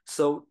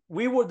 So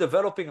we were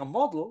developing a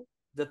model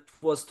that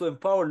was to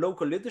empower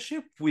local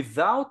leadership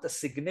without a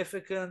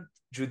significant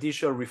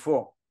judicial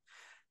reform.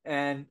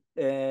 And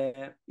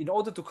in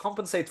order to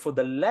compensate for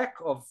the lack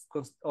of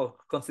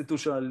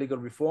constitutional legal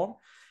reform,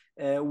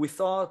 we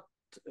thought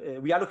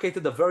we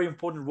allocated a very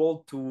important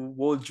role to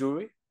world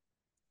jury,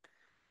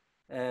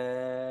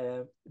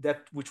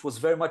 which was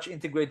very much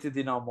integrated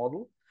in our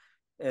model.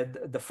 And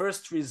the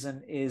first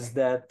reason is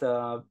that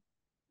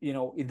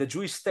in the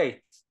Jewish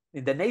state,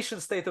 in the nation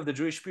state of the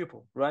Jewish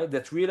people, right,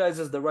 that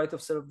realizes the right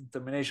of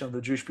self-determination of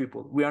the Jewish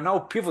people, we are now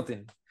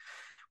pivoting.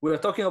 We are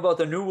talking about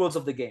the new rules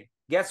of the game.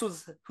 Guess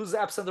who's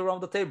absent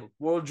around the table?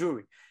 World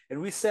jury.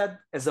 And we said,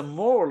 as a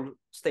moral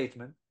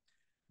statement,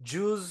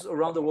 Jews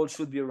around the world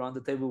should be around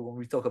the table when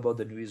we talk about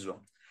the new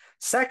Israel.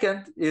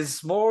 Second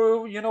is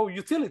more,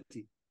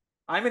 utility.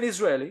 I'm an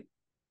Israeli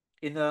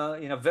in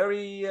a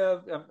very,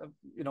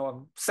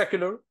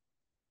 secular,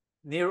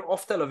 near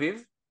off Tel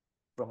Aviv,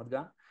 Ramat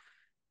Gan.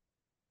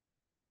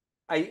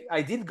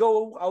 I did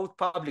go out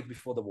public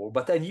before the war,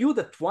 but I knew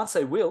that once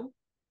I will,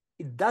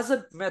 it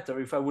doesn't matter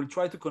if I will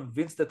try to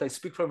convince that I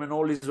speak from an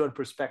all Israel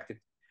perspective.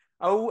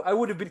 I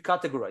would have been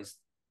categorized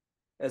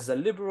as a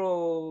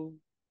liberal,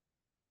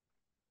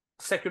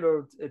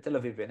 secular Tel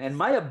Avivian, and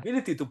my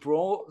ability to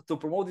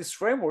promote this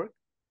framework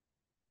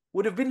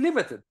would have been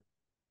limited.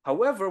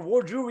 However,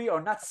 world jury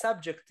are not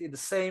subject to the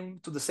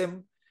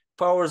same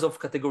powers of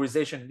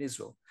categorization in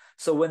Israel.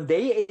 So when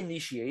they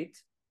initiate,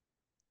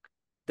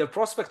 the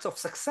prospects of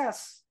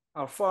success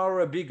are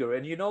far bigger.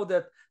 And you know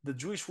that the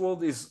Jewish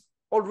world is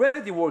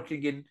already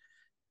working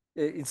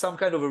in some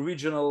kind of a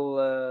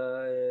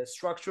regional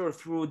structure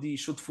through the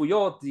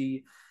shutfuyot,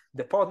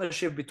 the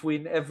partnership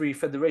between every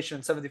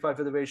federation, 75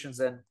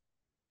 federations,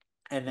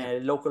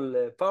 and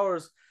local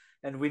powers.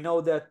 And we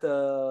know that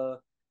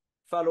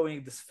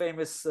following this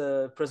famous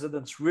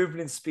President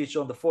Rivlin's speech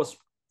on the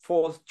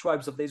four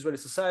tribes of the Israeli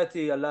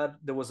society,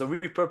 there was a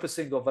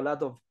repurposing of a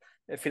lot of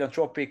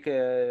philanthropic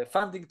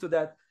funding to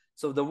that.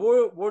 So the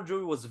world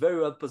jury was very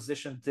well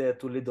positioned to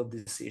lead on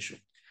this issue.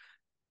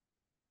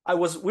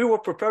 We were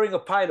preparing a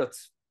pilot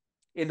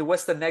in the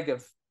Western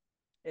Negev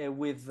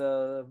with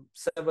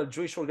several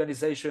Jewish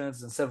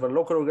organizations and several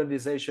local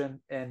organizations,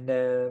 and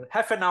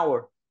half an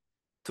hour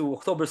to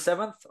October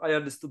 7th, I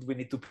understood we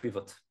need to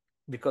pivot,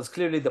 because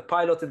clearly the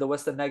pilot in the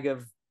Western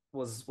Negev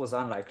was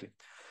unlikely.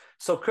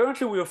 So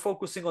currently we are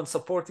focusing on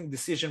supporting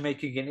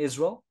decision-making in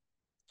Israel,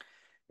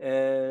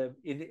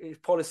 in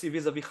policy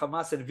vis-a-vis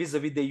Hamas and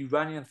vis-a-vis the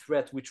Iranian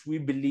threat, which we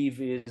believe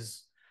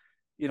is,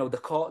 the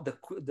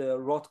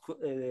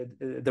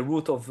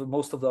root of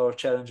most of our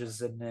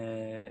challenges and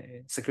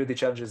security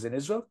challenges in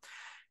Israel.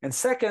 And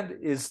second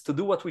is to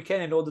do what we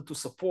can in order to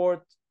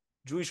support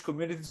Jewish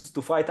communities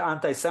to fight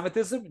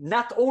anti-Semitism,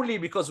 not only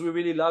because we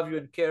really love you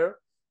and care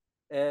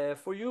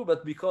for you,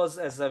 but because,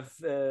 as I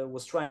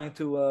was trying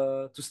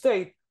to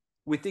state,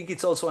 we think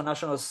it's also a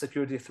national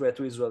security threat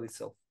to Israel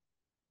itself.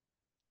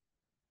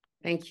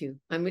 Thank you.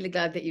 I'm really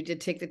glad that you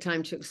did take the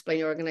time to explain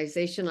your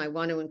organization. I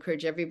want to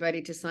encourage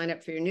everybody to sign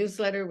up for your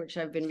newsletter, which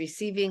I've been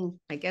receiving,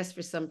 I guess,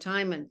 for some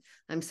time. And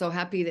I'm so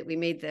happy that we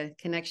made the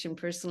connection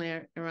personally,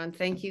 Eran.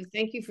 Thank you.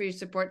 Thank you for your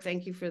support.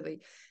 Thank you for the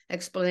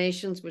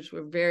explanations, which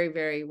were very,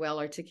 very well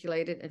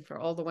articulated, and for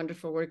all the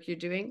wonderful work you're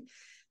doing.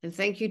 And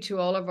thank you to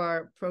all of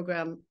our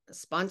program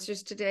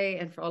sponsors today,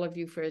 and for all of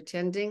you for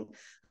attending.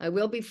 I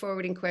will be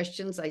forwarding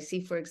questions. I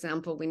see, for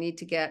example, we need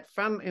to get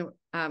from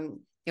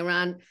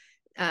Eran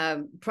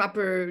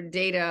proper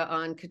data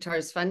on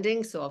Qatar's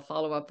funding, so I'll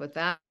follow up with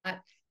that.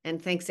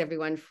 And thanks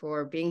everyone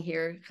for being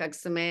here. Chag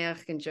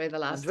Sameach. Enjoy the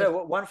last. Andrea,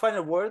 one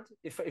final word,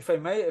 if I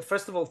may.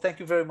 First of all, thank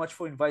you very much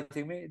for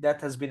inviting me.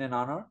 That has been an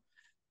honor.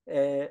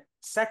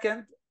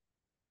 Second,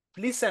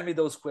 please send me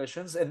those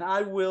questions, and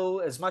I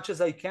will, as much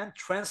as I can,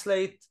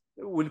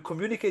 will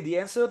communicate the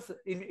answers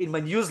in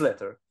my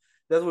newsletter.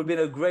 That would be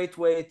a great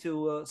way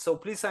to, so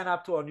please sign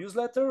up to our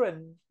newsletter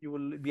and you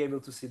will be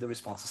able to see the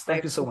responses.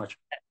 Thank you so much.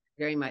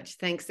 Very much.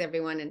 Thanks,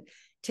 everyone, and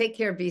take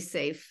care. Be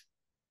safe.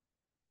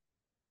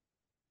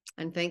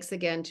 And thanks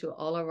again to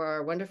all of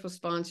our wonderful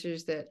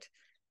sponsors that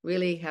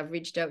really have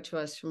reached out to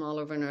us from all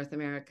over North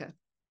America.